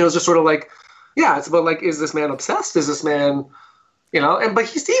it was just sort of like, yeah, it's about like, is this man obsessed? Is this man, but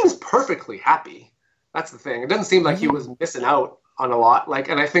he seems perfectly happy. That's the thing. It doesn't seem like he was missing out on a lot.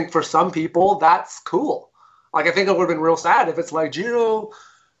 And I think for some people that's cool. I think it would have been real sad if it's like Jiro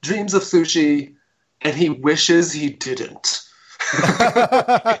Dreams of Sushi and he wishes he didn't.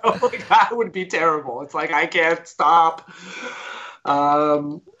 Like, that would be terrible. It's like, I can't stop.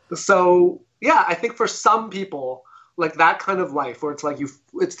 So yeah, I think for some people, like that kind of life where it's like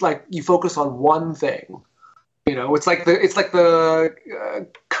you focus on one thing. It's like the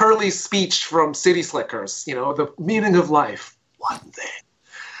curly speech from City Slickers. The meaning of life, one thing.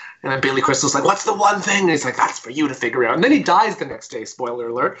 And then Billy Crystal's like, "What's the one thing?" And he's like, "That's for you to figure out." And then he dies the next day. Spoiler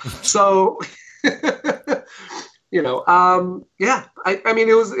alert. So, yeah. I mean,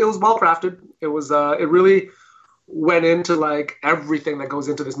 it was well crafted. It was. It really went into like everything that goes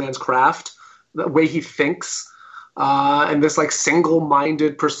into this man's craft, the way he thinks, and this like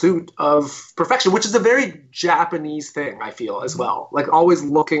single-minded pursuit of perfection, which is a very Japanese thing, I feel, as well. Like always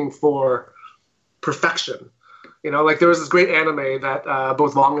looking for perfection. Like there was this great anime that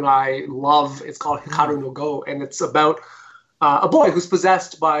both Long and I love. It's called Hikaru no Go, and it's about a boy who's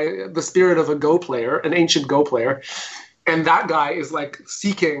possessed by the spirit of a Go player, an ancient Go player. And that guy is like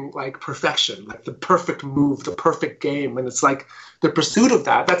seeking like perfection, like the perfect move, the perfect game. And it's like the pursuit of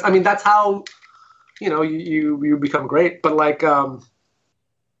that. That's how, you become great. But like,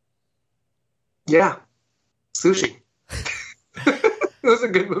 yeah, Sushi. It was a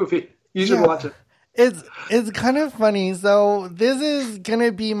good movie. You should watch it. It's kind of funny. So this is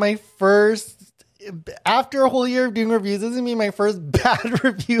gonna be my first, after a whole year of doing reviews, this is gonna be my first bad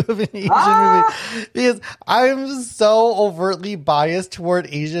review of an Asian movie, because I'm so overtly biased toward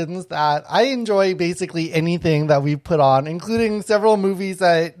Asians that I enjoy basically anything that we put on, including several movies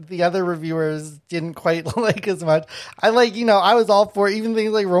that the other reviewers didn't quite like as much. I was all for even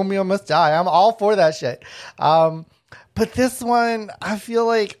things like Romeo Must Die. I'm all for that shit. But this one, I feel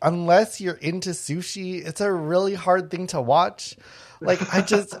like unless you're into sushi, it's a really hard thing to watch. Like, I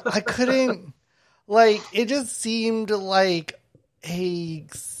couldn't, like, it just seemed like a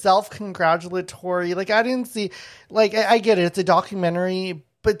self-congratulatory, like, I didn't see, like, I get it, it's a documentary,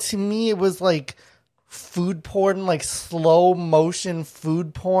 but to me, it was like food porn, like slow motion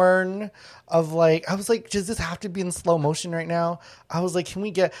food porn of like, I was like, does this have to be in slow motion right now? I was like, can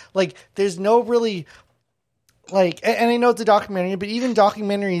we get, like, there's no really, like, and I know it's a documentary, but even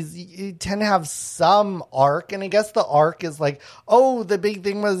documentaries, you tend to have some arc. And I guess the arc is like, oh, the big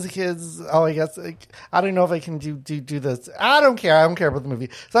thing was I guess, like, I don't know if I can do this. I don't care about the movie.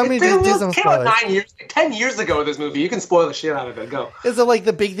 So I'm going to do some spoilers. 10 years ago, this movie, you can spoil the shit out of it. Go. So like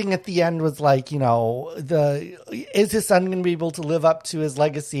the big thing at the end was like, is his son going to be able to live up to his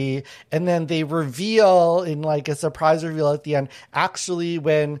legacy? And then they reveal in like a surprise reveal at the end, actually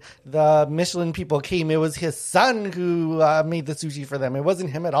when the Michelin people came, it was his son who made the sushi for them. It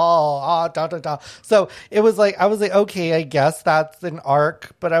wasn't him at all. So it was like, I was like, okay, I guess that's an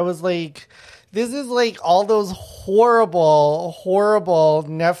arc. But I was like, this is like all those horrible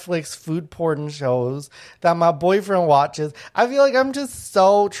Netflix food porn shows that my boyfriend watches. I feel like I'm just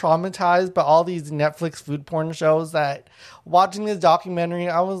so traumatized by all these Netflix food porn shows that watching this documentary,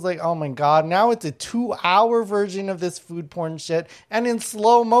 I was like, oh my God, now it's a 2-hour version of this food porn shit and in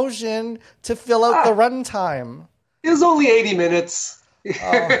slow motion to fill out the runtime. It was only 80 minutes.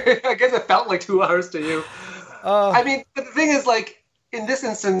 I guess it felt like 2 hours to you. But the thing is, like, in this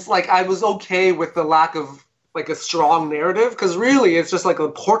instance, like, I was okay with the lack of like a strong narrative, because really it's just like a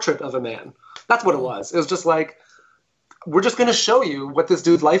portrait of a man. That's what it was. It was just like, we're just going to show you what this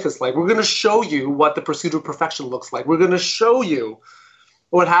dude's life is like. We're going to show you what the pursuit of perfection looks like. We're going to show you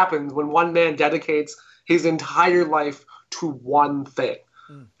what happens when one man dedicates his entire life to one thing.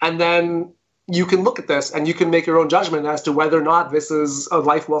 And then you can look at this and you can make your own judgment as to whether or not this is a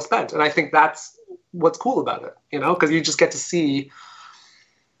life well spent. And I think that's what's cool about it, because you just get to see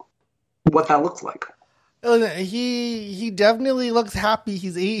what that looks like. He definitely looks happy.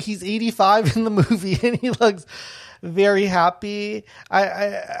 He's 85 in the movie, and he looks very happy.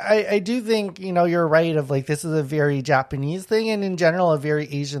 I do think, you're right of like, this is a very Japanese thing, and in general a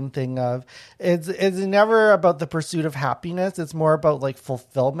very Asian thing of it's never about the pursuit of happiness. It's more about like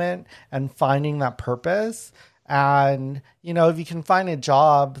fulfillment and finding that purpose. And, if you can find a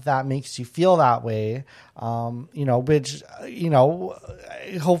job that makes you feel that way, which,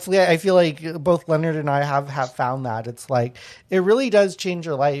 hopefully I feel like both Leonard and I have found that. It's like, it really does change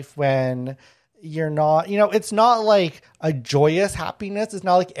your life when you're not, it's not like a joyous happiness. It's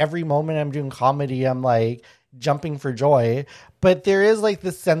not like every moment I'm doing comedy, I'm like jumping for joy, but there is like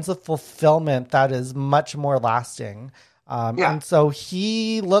this sense of fulfillment that is much more lasting. And so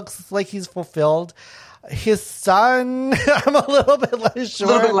he looks like he's fulfilled. His son, I'm a little bit less sure.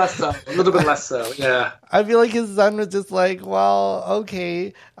 A little bit less so, yeah. I feel like his son was just like, well,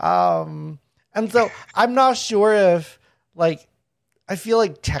 okay. And so I'm not sure if, like, I feel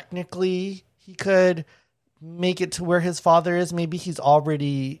like technically he could make it to where his father is. Maybe he's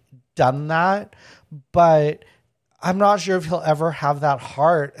already done that, but I'm not sure if he'll ever have that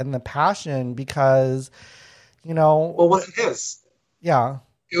heart and the passion because, Well, what it is. Yeah.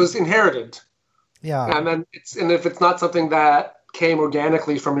 It was inherited. Yeah. And then if it's not something that came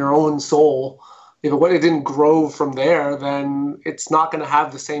organically from your own soul, if it didn't grow from there, then it's not going to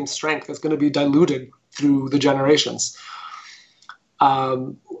have the same strength. It's going to be diluted through the generations. I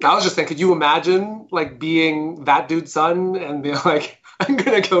was just thinking, could you imagine like being that dude's son and be like, I'm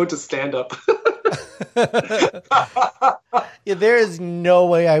going to go to stand up? Yeah, there is no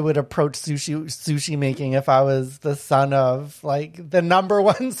way I would approach sushi making if I was the son of like the number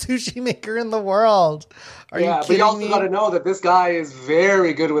one sushi maker in the world. Are you kidding but you also me? got to know that this guy is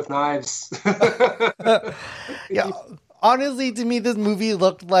very good with knives. Yeah. Honestly, to me, this movie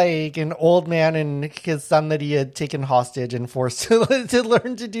looked like an old man and his son that he had taken hostage and forced to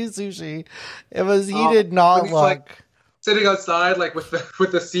learn to do sushi. He did not look like sitting outside, like with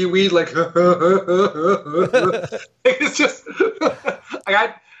the seaweed, like it's just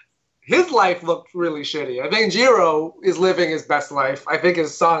his life looked really shitty. I think Jiro is living his best life. I think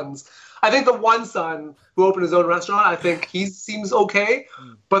his sons. I think the one son who opened his own restaurant, I think he seems okay,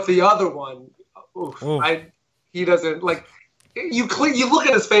 but the other one, he doesn't like. You look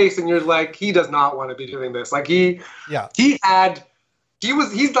at his face and you're like, he does not want to be doing this. Like he's not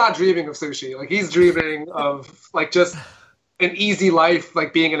dreaming of sushi. Like he's dreaming of like just an easy life,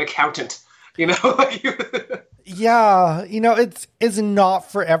 like being an accountant. Yeah, it's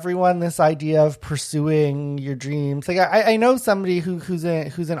not for everyone, this idea of pursuing your dreams. Like I know somebody who's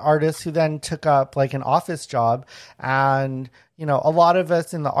an artist who then took up like an office job, and a lot of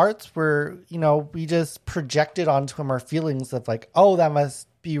us in the arts were, we just projected onto him our feelings of like, oh, that must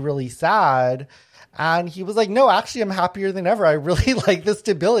be really sad. And he was like, no, actually, I'm happier than ever. I really like the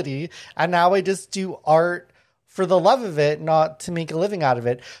stability. And now I just do art for the love of it, not to make a living out of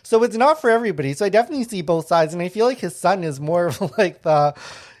it. So it's not for everybody. So I definitely see both sides. And I feel like his son is more of like the,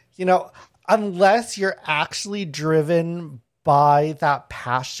 unless you're actually driven by that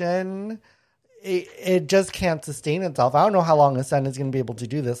passion, it just can't sustain itself. I don't know how long his son is going to be able to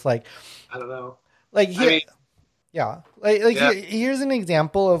do this. Like, I don't know. Like, here's an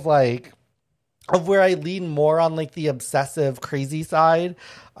example of like, of where I lean more on like the obsessive crazy side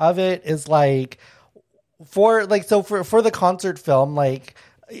of it is like, for the concert film, like,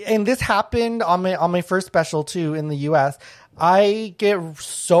 and this happened on my first special too in the US. I get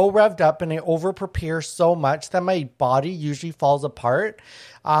so revved up and I over prepare so much that my body usually falls apart.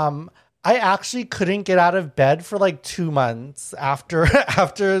 I actually couldn't get out of bed for like 2 months after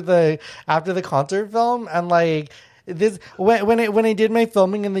the concert film, and like this when I did my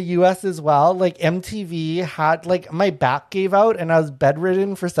filming in the US as well, like MTV had like my back gave out and I was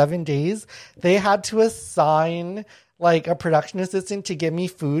bedridden for 7 days. They had to assign like a production assistant to get me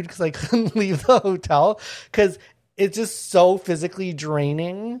food because I couldn't leave the hotel because it's just so physically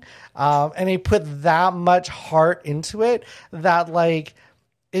draining. And I put that much heart into it that like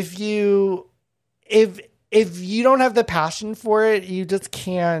if you don't have the passion for it, you just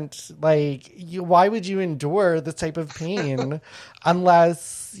can't, like, why would you endure this type of pain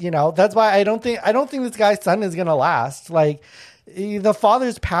unless, that's why I don't think this guy's son is going to last. Like the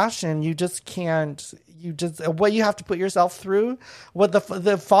father's passion, you just can't, what you have to put yourself through. What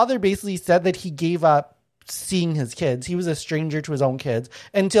the father basically said that he gave up seeing his kids. He was a stranger to his own kids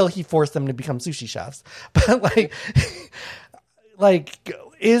until he forced them to become sushi chefs. But like,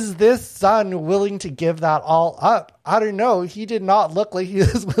 is this son willing to give that all up? I don't know. He did not look like he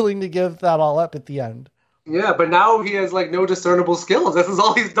was willing to give that all up at the end. Yeah, but now he has like no discernible skills. This is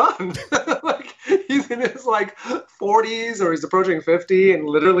all he's done. Like he's in his like 40s or he's approaching 50, and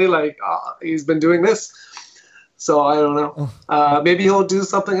literally like he's been doing this. So I don't know. Maybe he'll do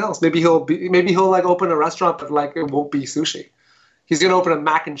something else. Maybe he'll like open a restaurant, but like it won't be sushi. He's gonna open a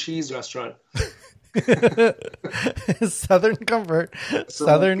mac and cheese restaurant. Southern comfort. Comfort. It's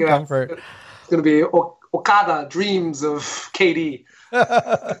gonna be Okada Dreams of KD.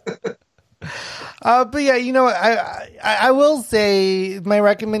 But yeah, I will say my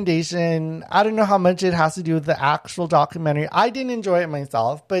recommendation, I don't know how much it has to do with the actual documentary. I didn't enjoy it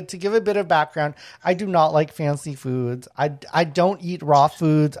myself, but to give a bit of background, I do not like fancy foods. I don't eat raw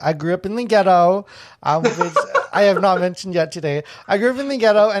foods. I grew up in the ghetto, which I have not mentioned yet today. I grew up in the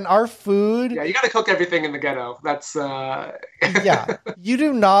ghetto, and our food... Yeah, you gotta cook everything in the ghetto. That's... Yeah, you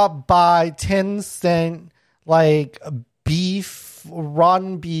do not buy 10-cent, like,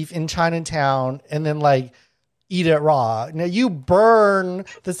 rotten beef in Chinatown and then like eat it raw. Now you burn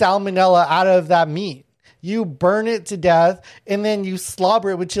the salmonella out of that meat. You burn it to death, and then you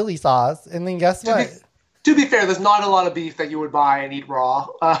slobber it with chili sauce, and then guess what? To be fair, there's not a lot of beef that you would buy and eat raw.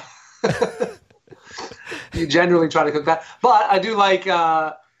 You generally try to cook that. But I do like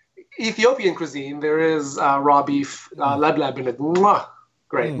Ethiopian cuisine. There is raw beef, lebleb in it. Mwah!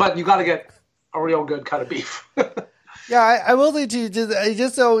 Great. But you got to get a real good cut of beef. Yeah, I will say too,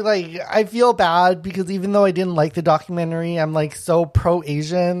 just so like, I feel bad because even though I didn't like the documentary, I'm like so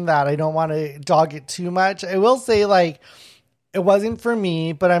pro-Asian that I don't want to dog it too much. I will say like, it wasn't for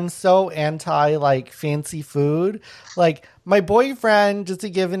me, but I'm so anti like fancy food. Like my boyfriend, just to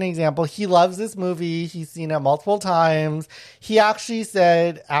give an example, he loves this movie. He's seen it multiple times. He actually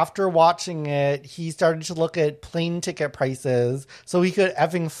said after watching it, he started to look at plane ticket prices so he could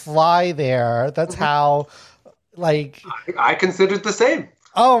effing fly there. That's how... Like I considered the same.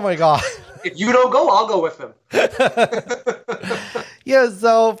 Oh my god! If you don't go, I'll go with him. Yeah,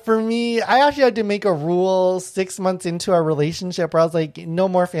 so for me, I actually had to make a rule 6 months into our relationship where I was like, no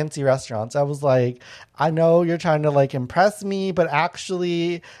more fancy restaurants. I was like, I know you're trying to like impress me, but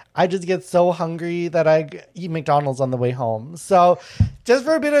actually I just get so hungry that I eat McDonald's on the way home. So just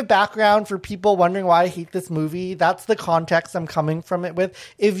for a bit of background for people wondering why I hate this movie, that's the context I'm coming from it with.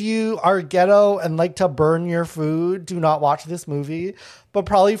 If you are ghetto and like to burn your food, do not watch this movie. But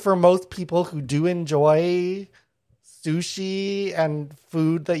probably for most people who do enjoy sushi and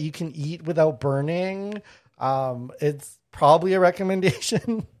food that you can eat without burning, it's probably a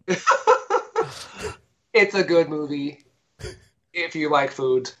recommendation. It's a good movie if you like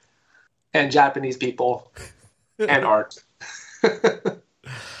food and Japanese people and art.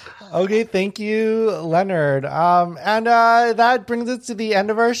 Okay, thank you, Leonard. And that brings us to the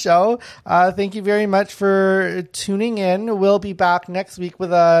end of our show. Thank you very much for tuning in. We'll be back next week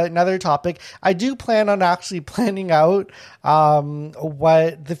with another topic. I do plan on actually planning out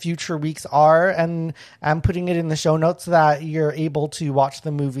what the future weeks are, and I'm putting it in the show notes so that you're able to watch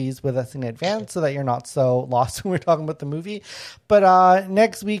the movies with us in advance so that you're not so lost when we're talking about the movie. But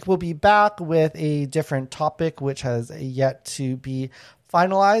next week we'll be back with a different topic, which has yet to be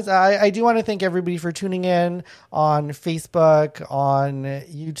finalized. I do want to thank everybody for tuning in on Facebook, on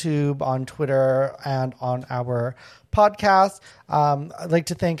YouTube, on Twitter, and on our podcast. I'd like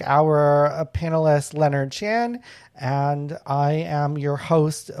to thank our panelist, Leonard Chan, and I am your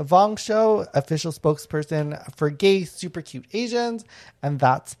host, Vong Show, official spokesperson for Gay Super Cute Asians, and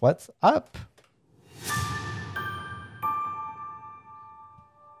that's what's up.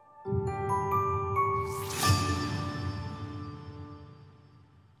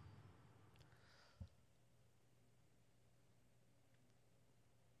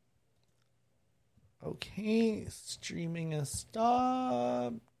 Okay, streaming is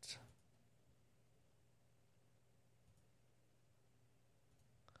stopped.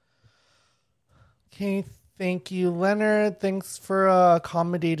 Okay, thank you, Leonard. Thanks for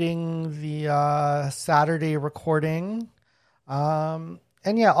accommodating the Saturday recording. And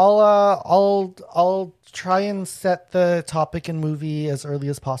yeah, I'll try and set the topic and movie as early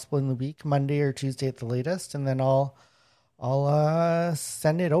as possible in the week, Monday or Tuesday at the latest, and then I'll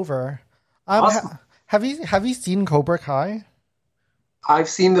send it over. Awesome. Have you seen Cobra Kai? I've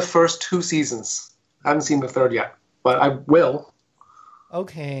seen the first 2 seasons. I haven't seen the third yet, but I will.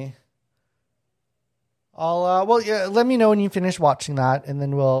 Okay. Let me know when you finish watching that, and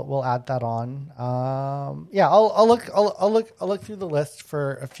then we'll add that on. I'll look through the list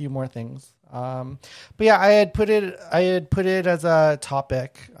for a few more things. But yeah, I had put it as a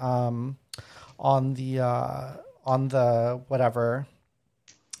topic on the whatever,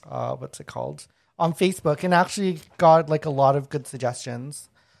 what's it called, on Facebook, and actually got like a lot of good suggestions.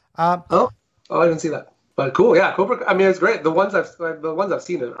 I didn't see that, but cool. Yeah, Cobra. I mean, it's great. The ones I've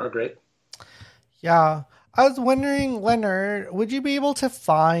seen are great. Yeah, I was wondering, Leonard, would you be able to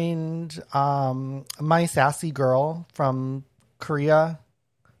find My Sassy Girl from Korea?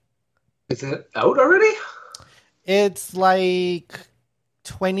 Is it out already? It's like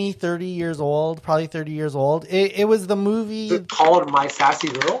 20, 30 years old, probably 30 years old. It was the movie. Is it called My Sassy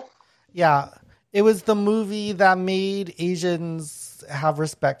Girl? Yeah. It was the movie that made Asians have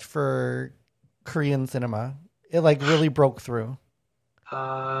respect for Korean cinema. It like really broke through.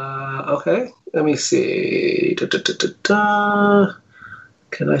 Okay. Let me see. Can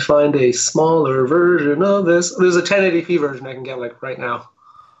I find a smaller version of this? There's a 1080p version I can get like right now.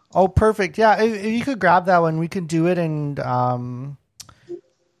 Oh, perfect. Yeah, if you could grab that one, we could do it, and and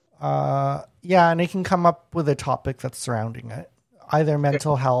it can come up with a topic that's surrounding it, either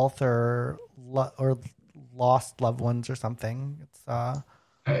mental health or lost loved ones or something. It's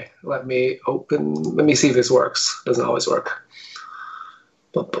Okay, let me see if this works. Doesn't always work.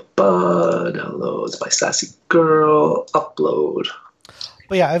 Downloads by Sassy Girl. Upload.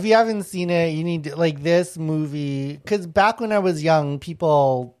 But yeah, if you haven't seen it, you need to, like, this movie, because back when I was young,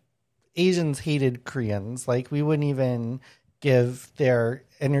 Asians hated Koreans. Like, we wouldn't even give their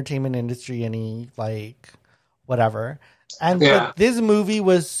entertainment industry any, like, whatever. And but this movie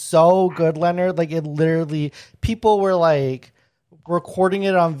was so good, Leonard. Like, it literally, people were like recording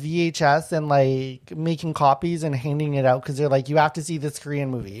it on VHS and like making copies and handing it out because they're like, you have to see this Korean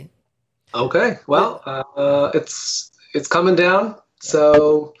movie. Okay, well, it's coming down,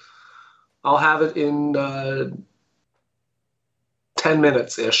 so I'll have it in 10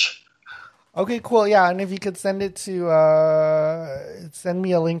 minutes ish. Okay, cool. Yeah, and if you could send it to send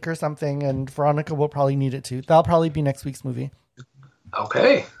me a link or something, and Veronica will probably need it too. That'll probably be next week's movie.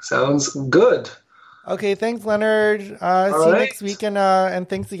 Okay, sounds good. Okay, thanks, Leonard. See you next week, and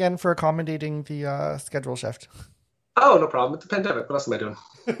thanks again for accommodating the schedule shift. Oh, no problem. It's a pandemic. What else am I doing?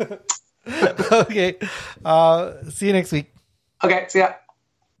 Okay. See you next week. Okay, see ya.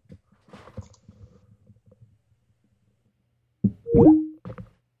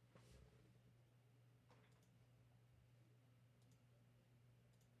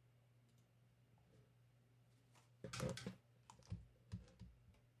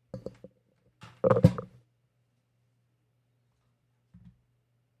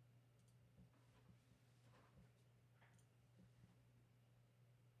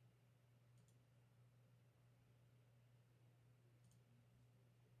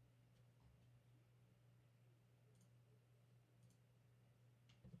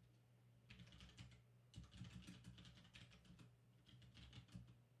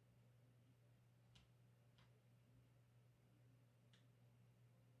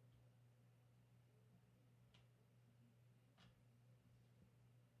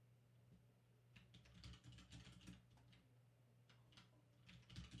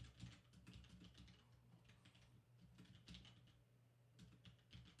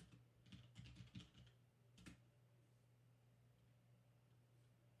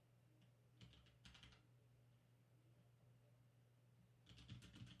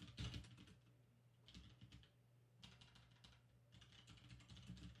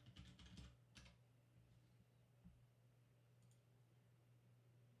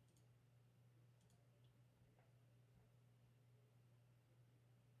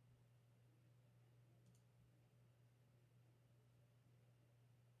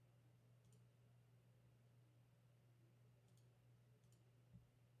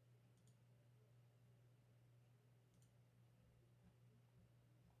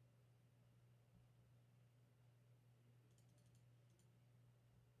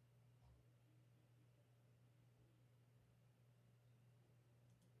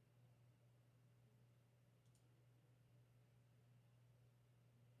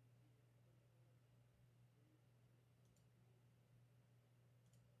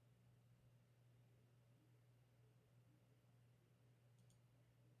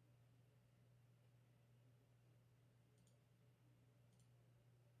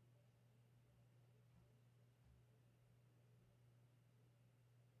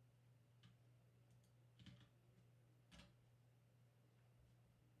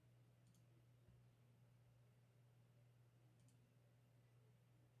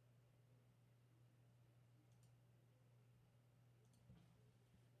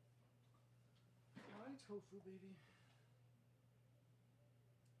 Tofu, baby.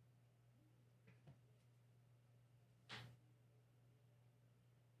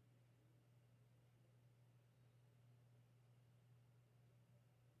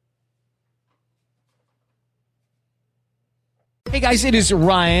 Hey guys, it is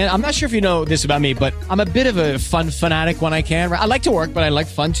Ryan. I'm not sure if you know this about me, but I'm a bit of a fun fanatic when I can. I like to work, but I like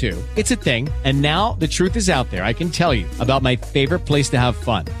fun too. It's a thing. And now the truth is out there. I can tell you about my favorite place to have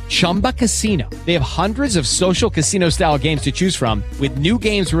fun. Chumba Casino. They have hundreds of social casino style games to choose from with new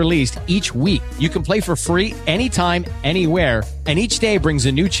games released each week. You can play for free anytime, anywhere. And each day brings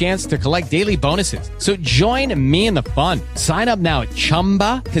a new chance to collect daily bonuses. So join me in the fun. Sign up now at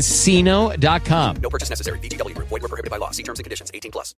ChumbaCasino.com. No purchase necessary. VGW Group. Void where prohibited by law. See terms and conditions. 18+.